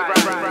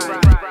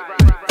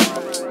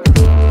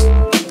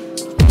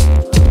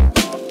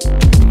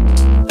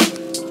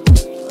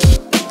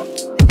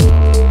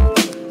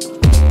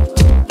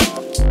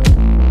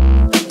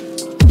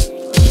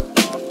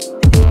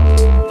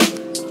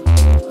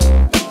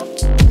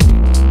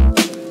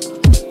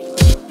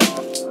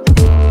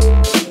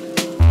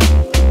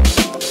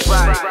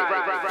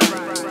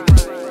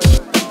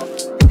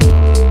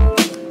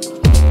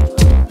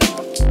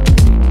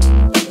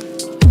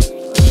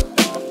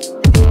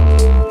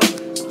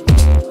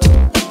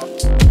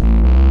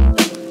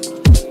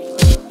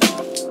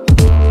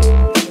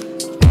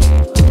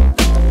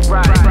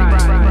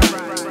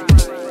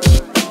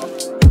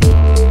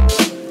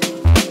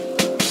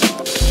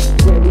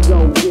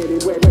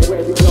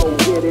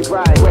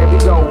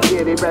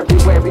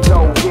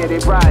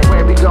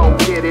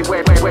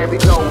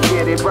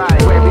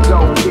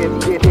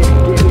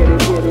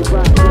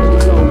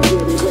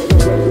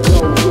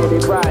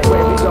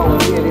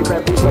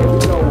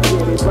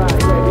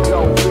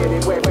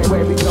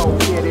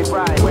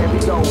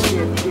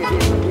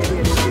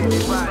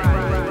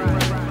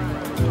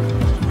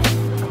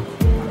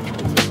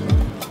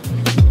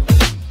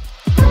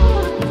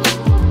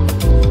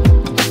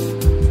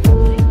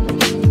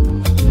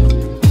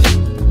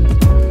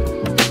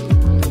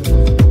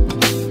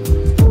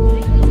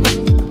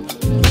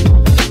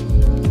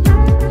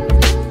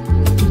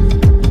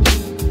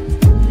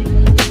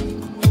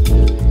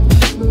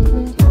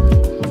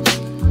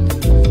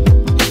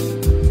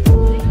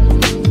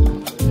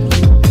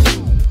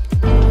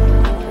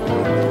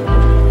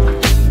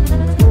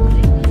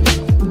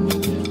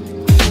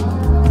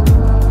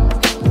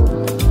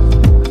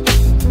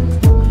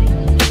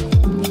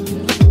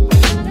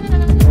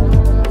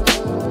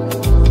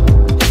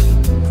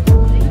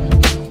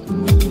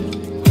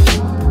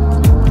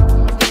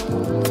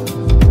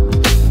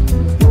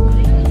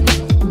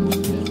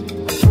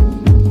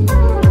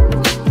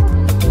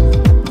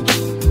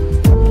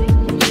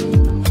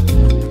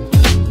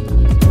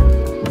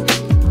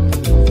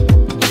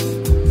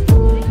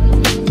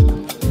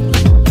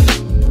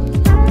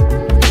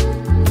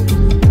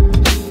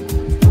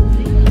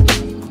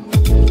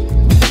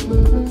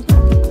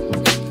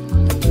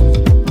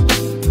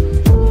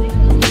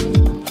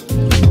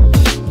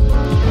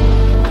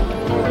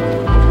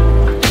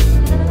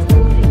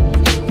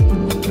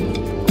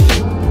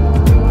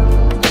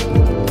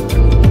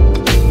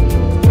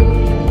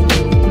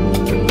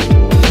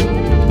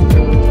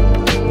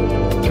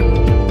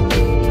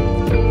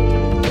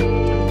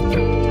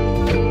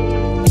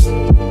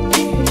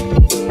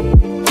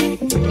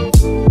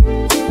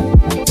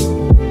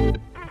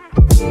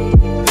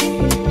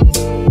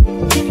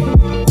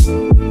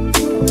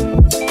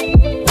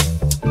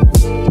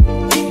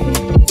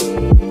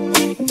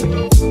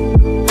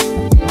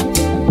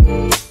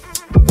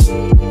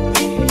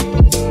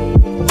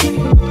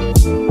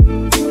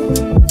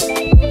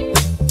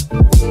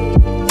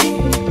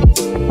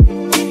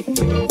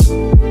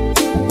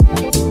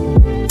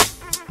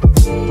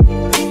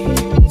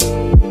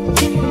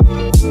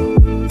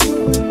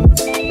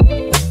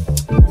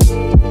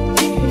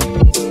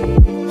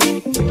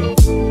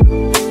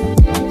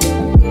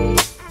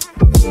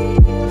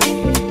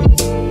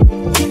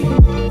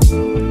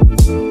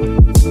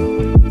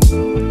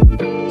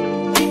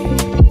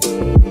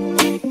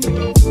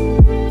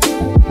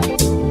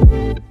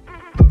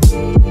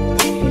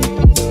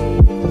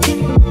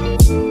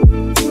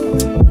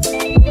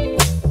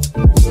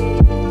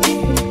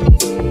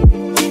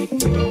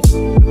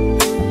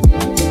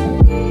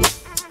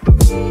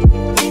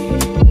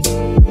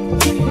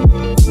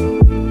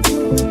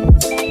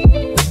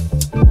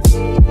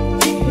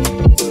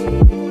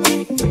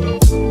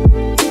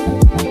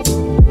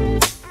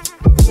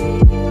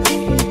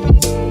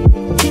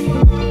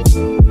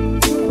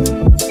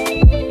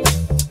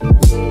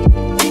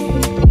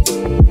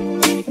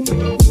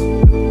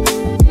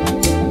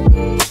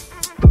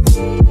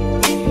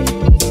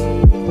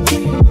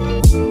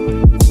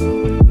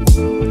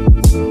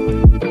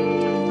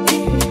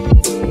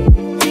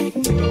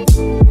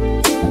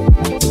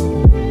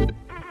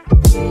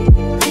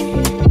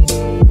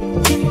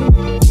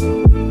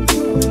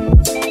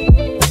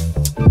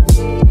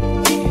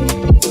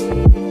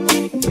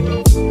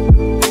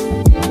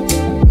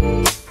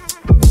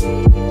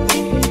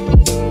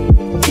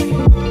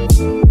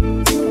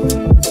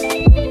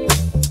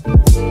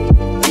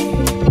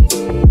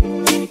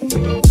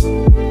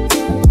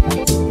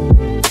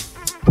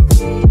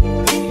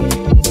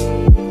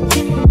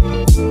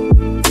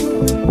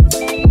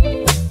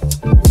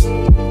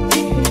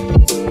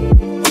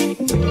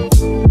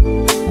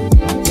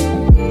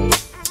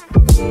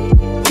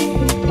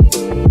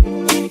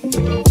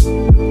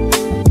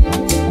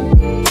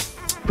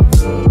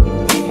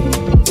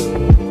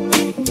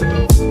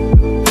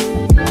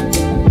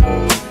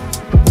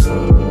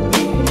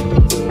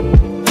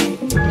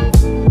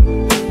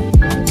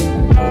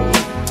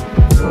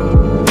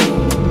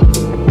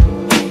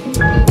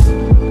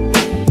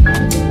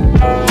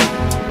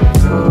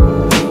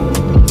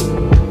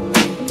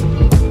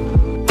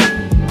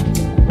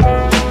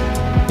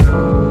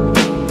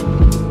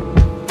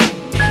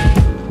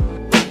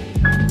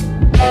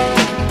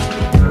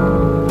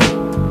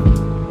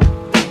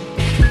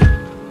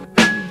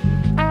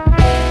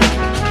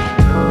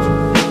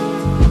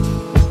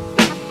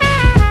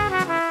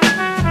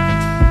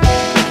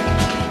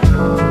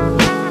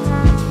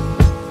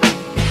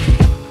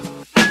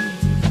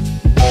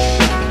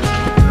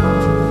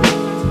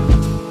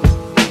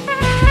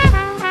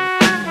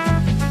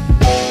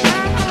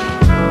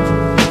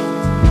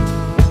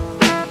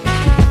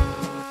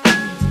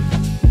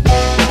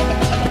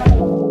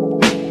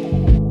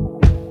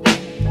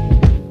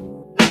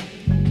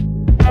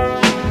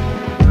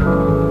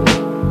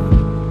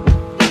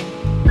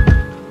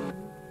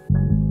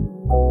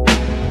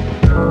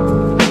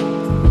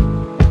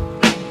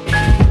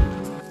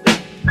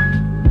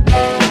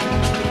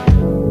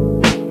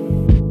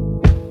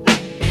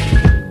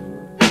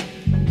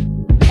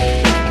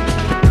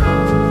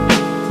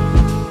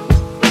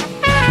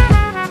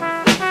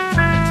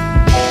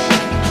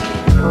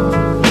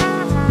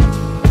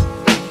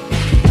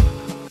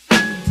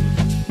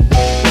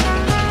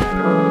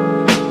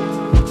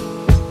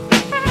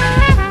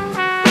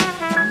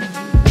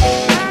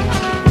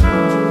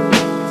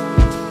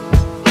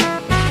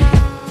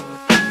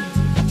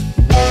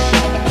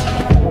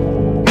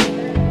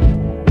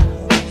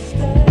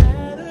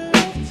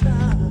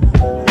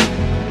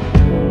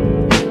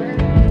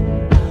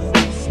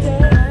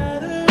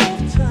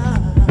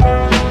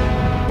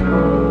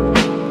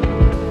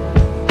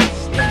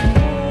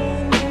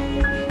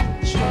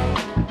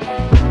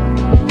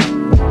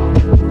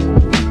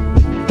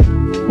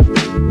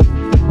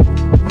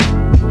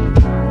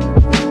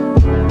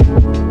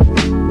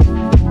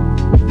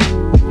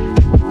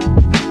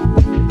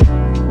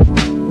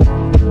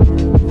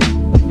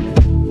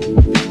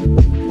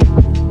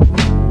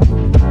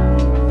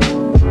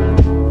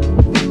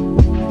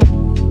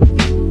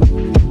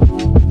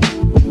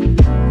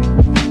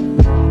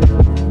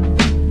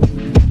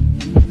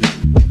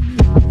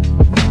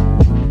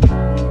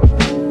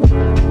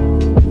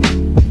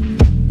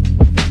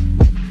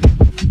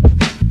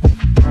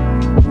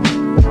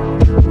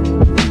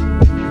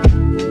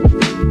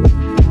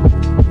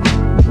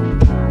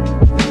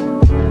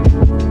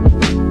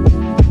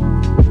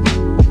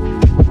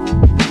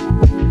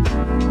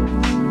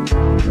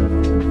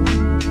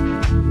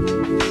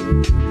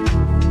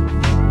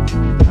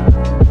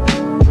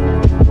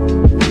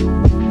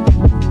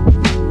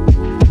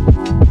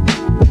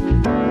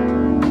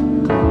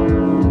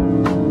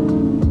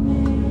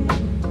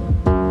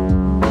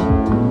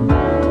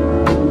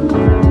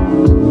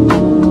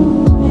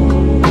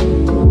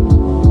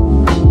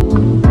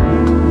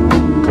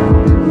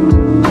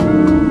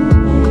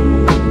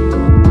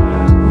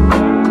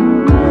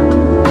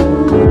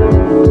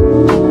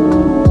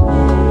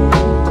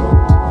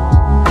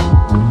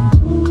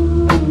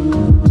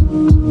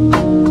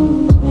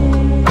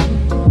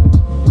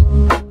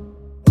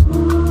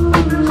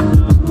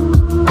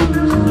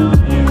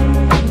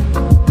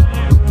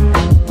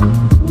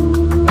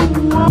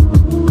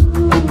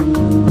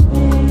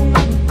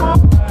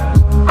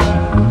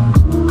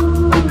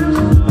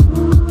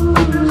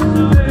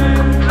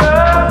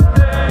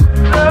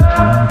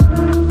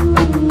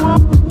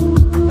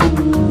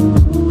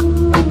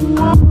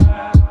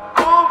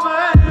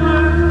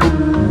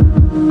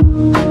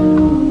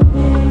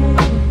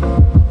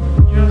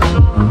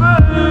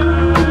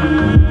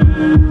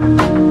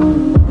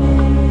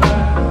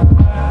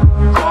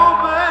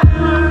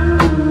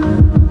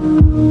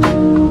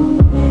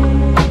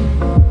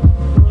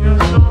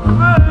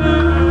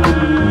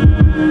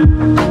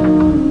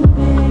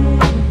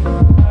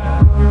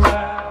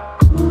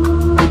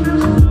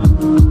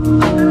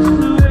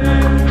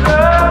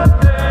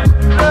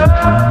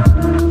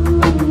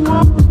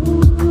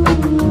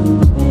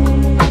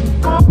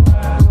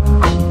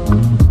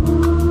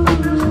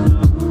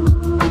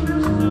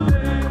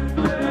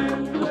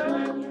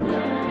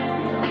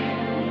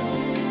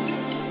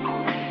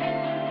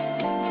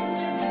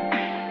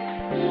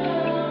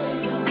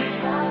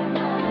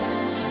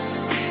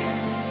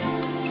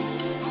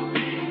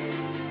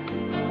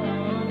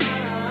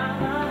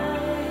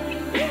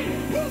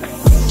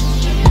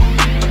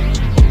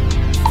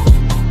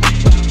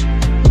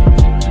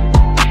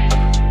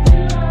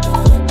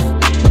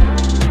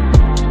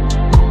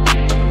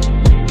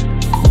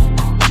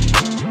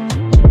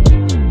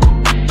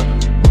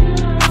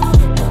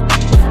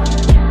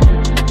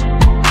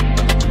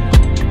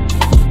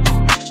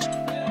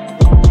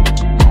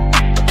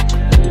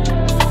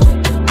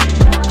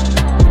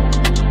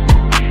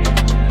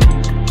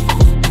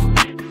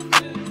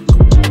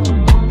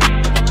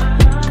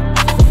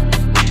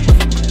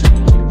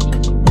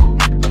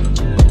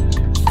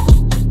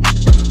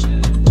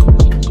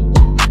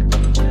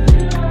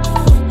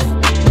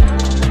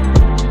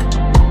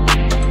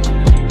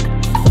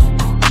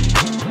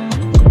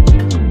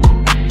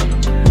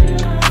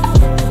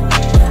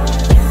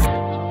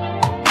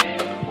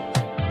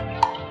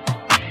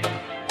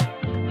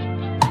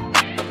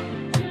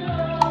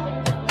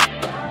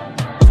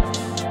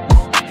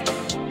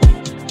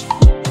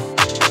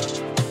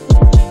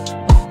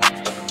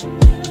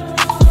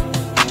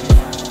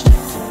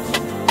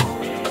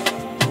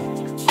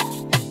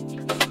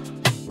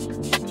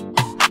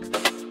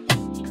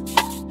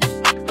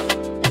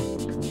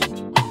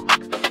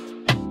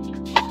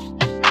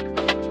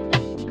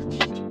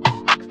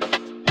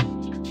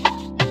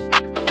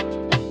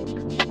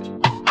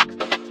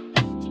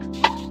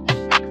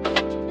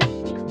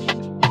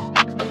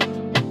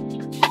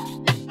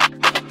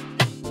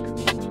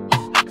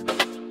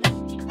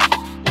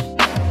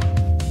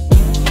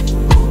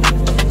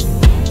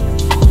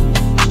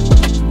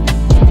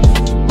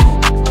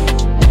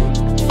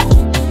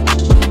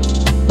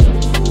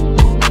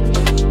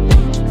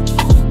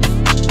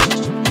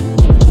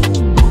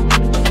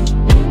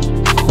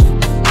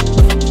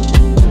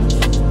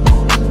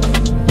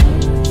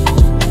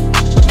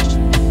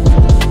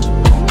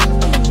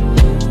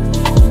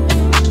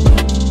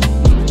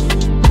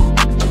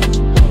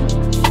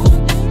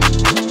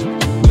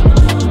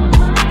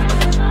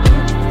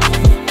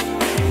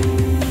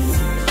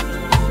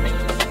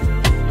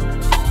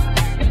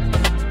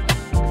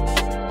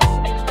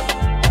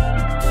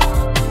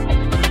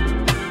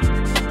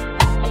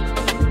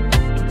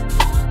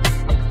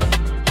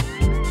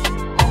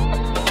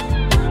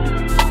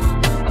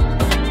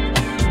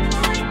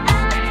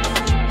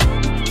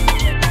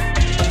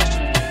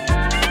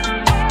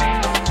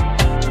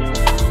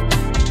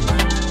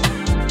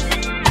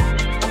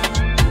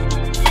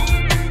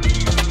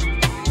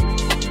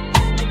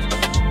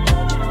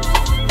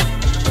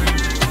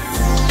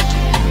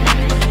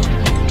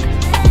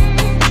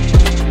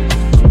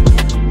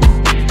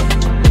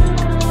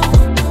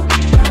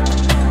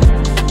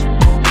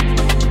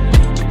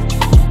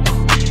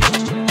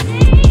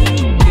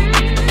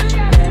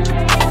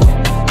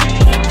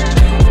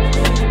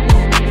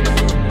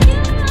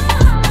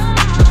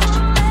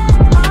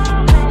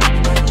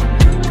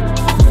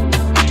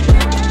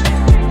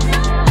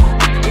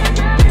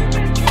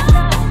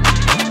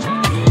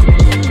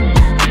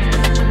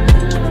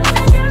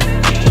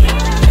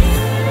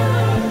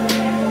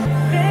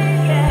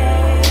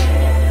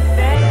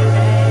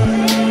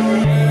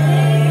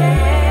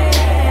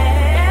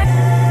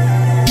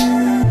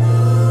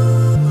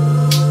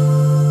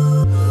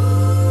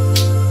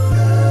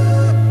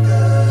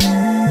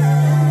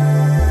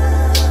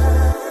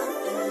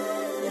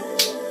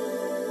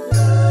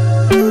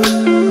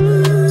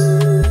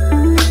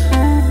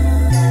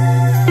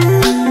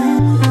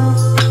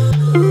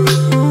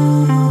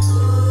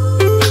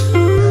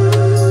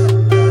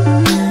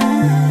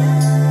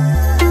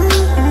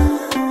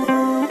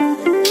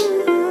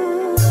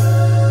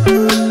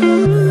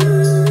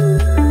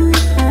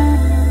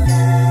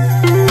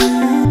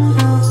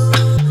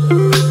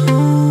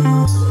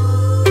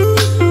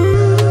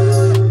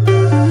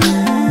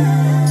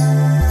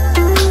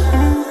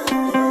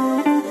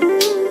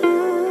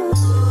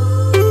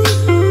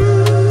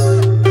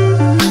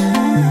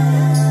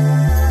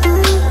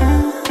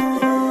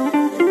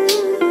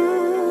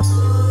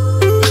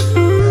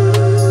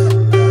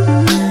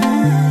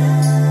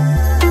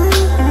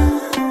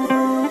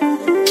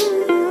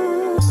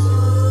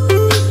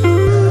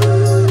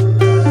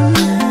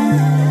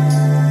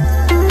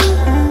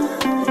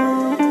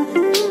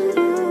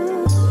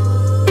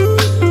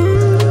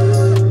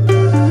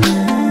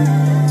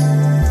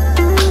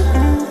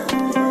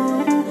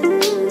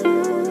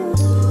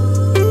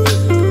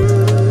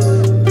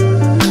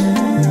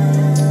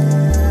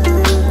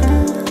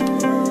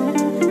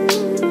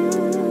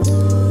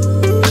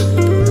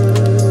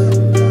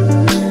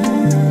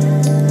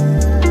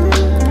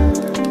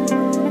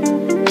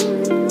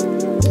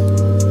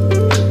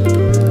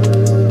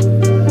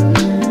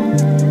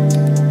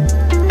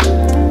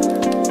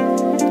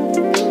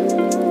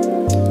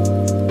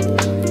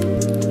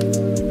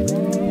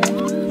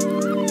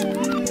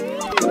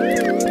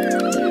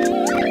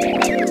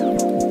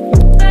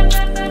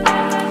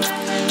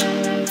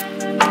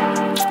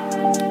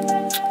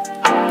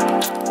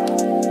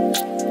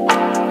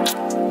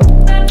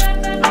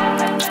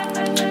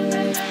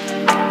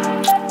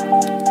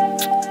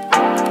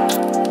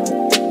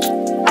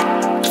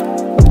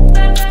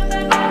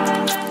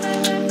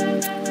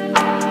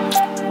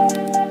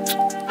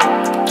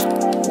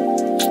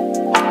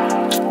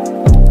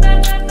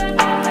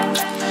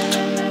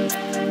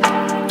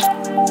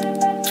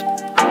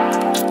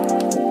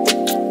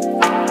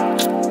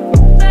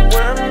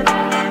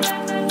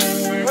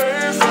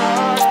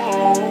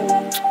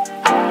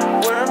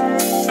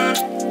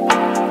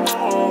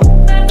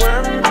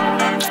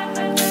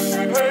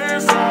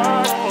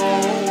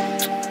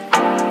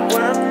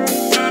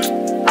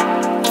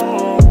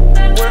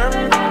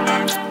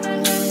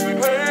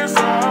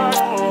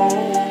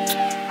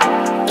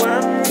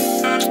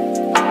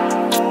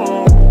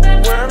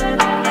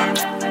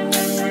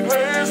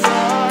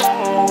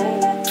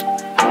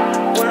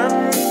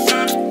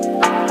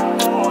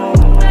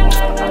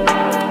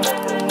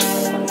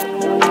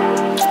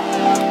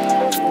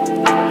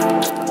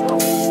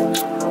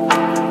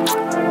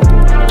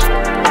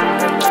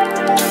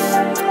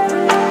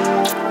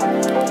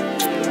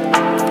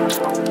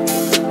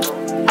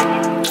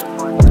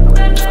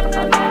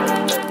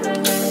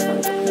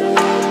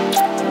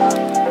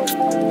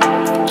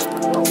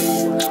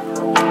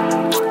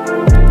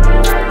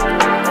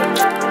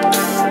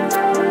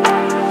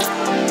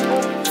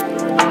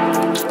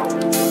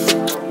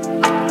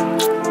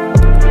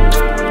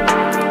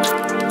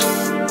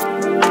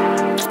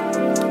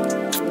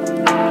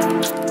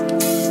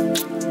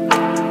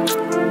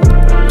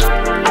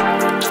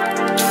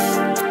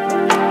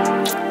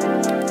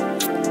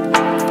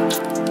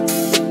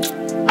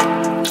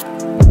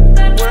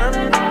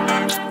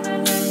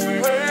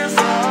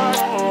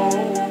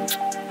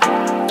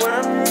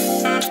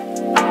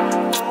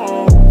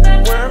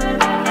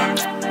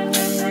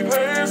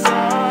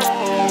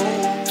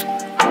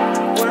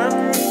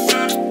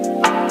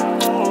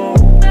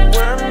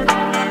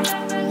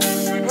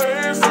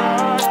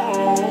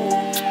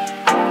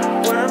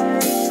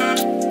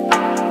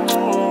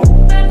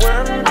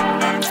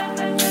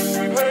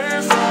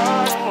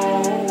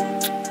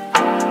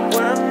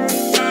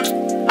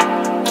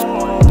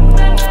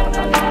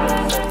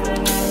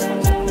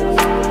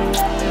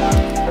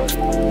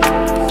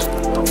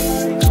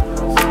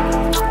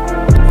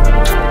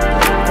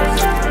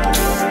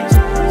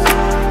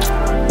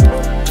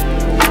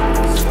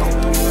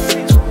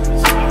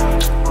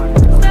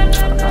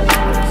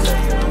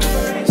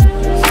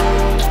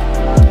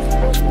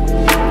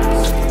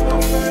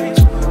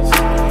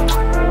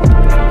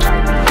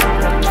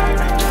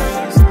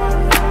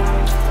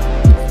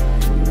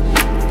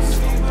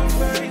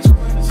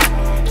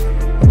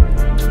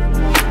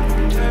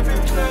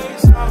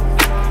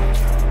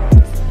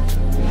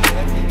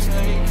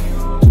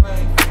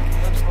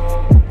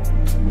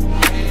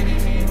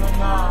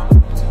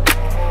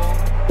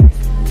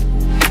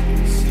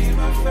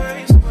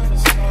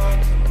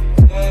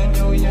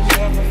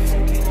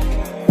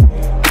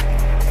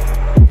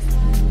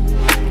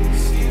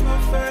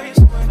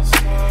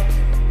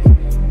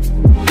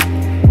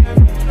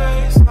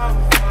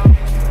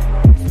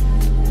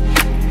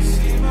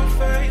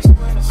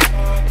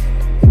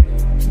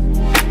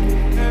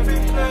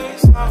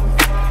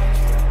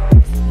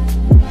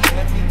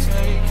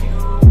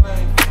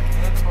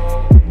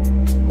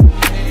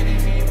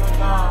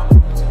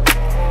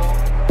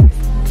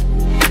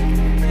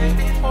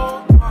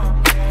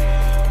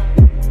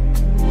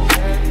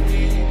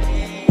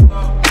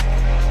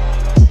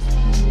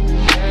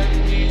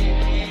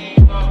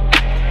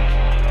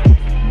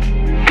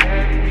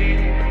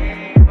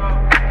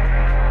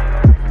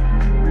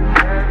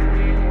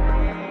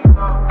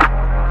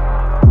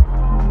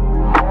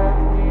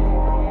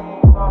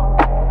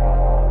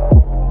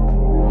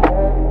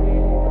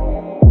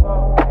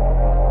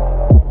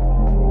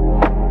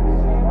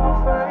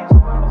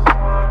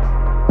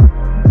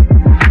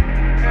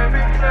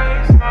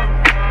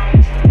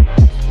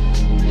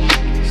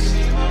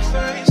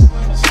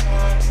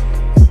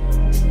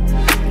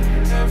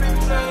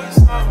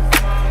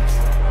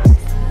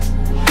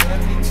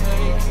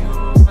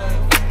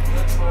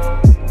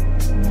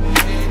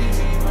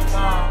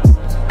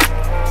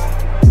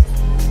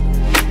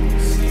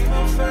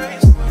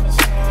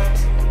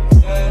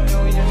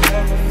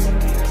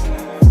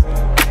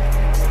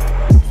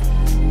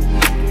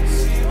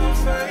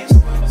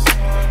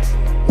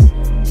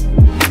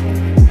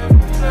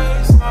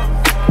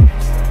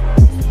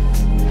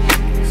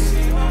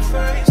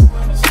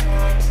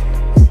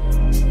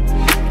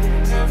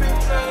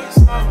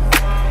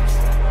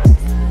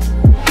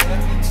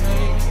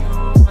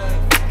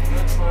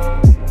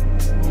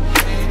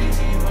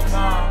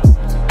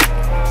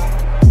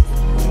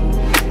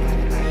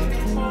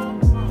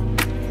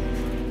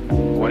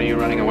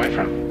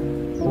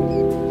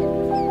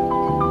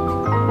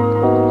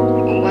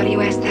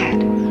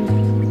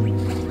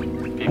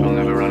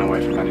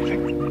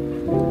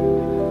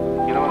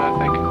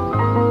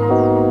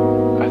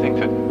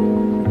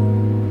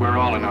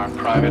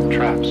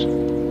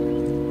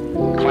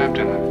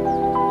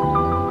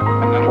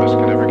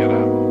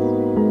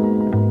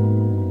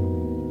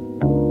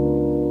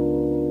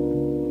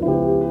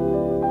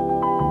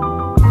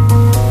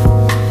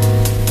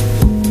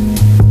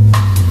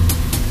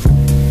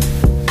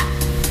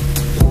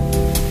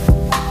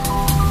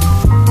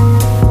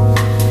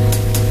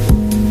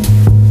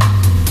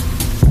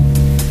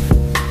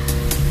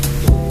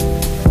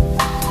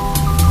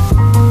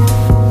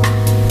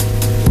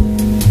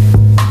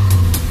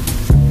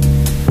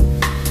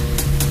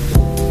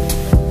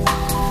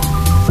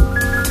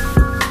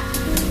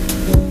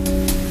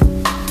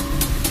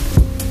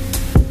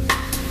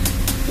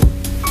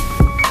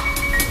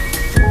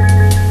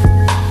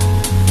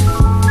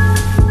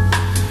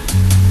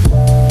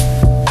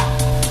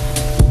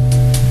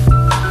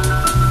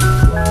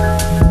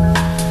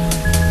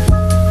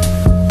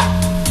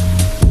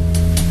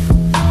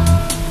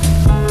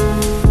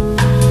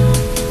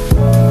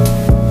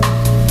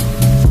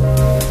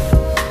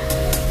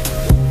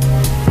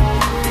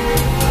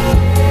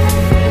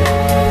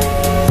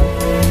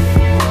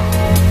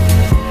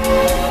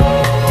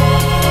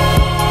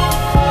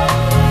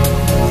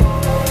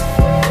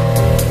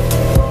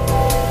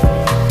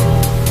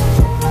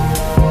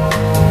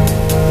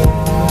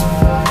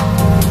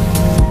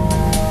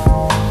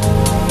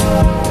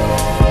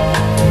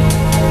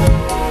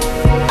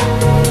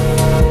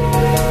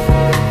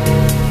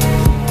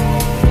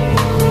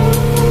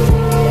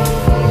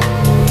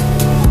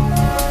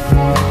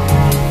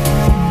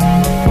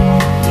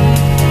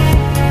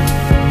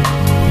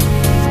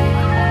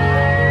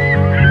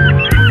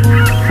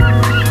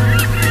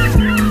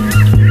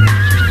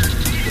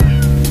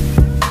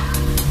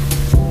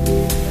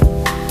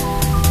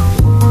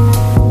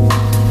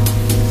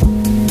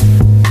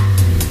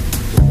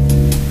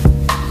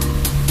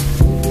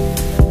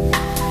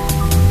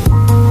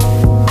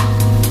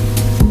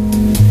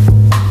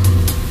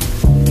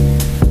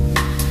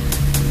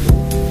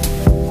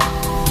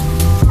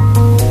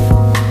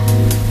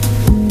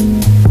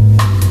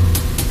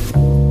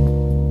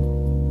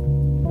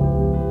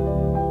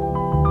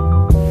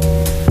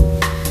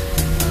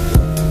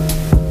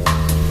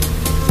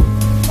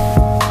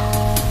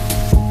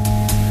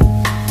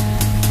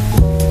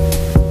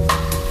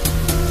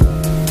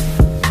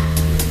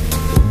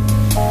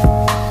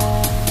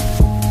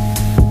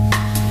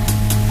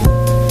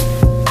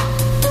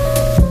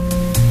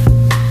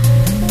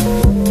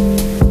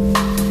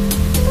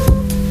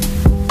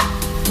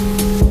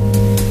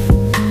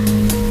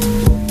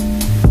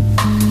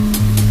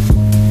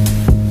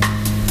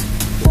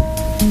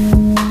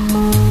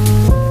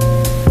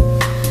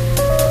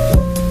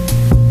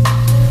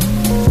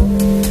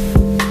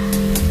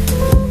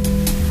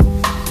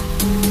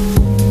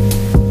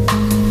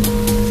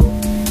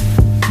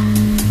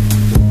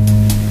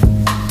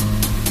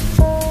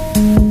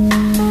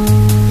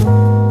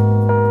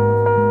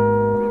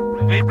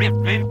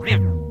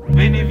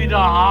 Wenn ich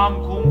wieder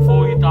heimkomme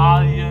von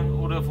Italien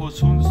oder von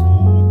sonst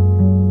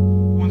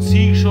wo und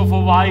sieh schon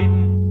von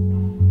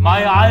Weitem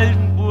meine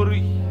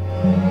Altenburg,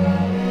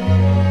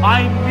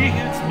 mein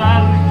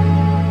Michelsberg,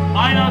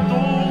 meiner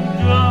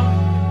Domturm,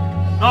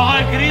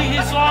 nachher krieg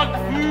ich so ein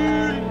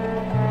Gefühl,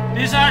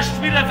 das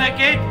erst wieder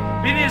vergeht,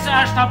 wenn ich es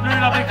erst ein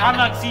blöder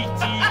Bekannter Gesicht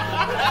ziehe.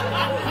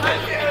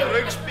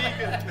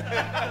 Rückspiegelt.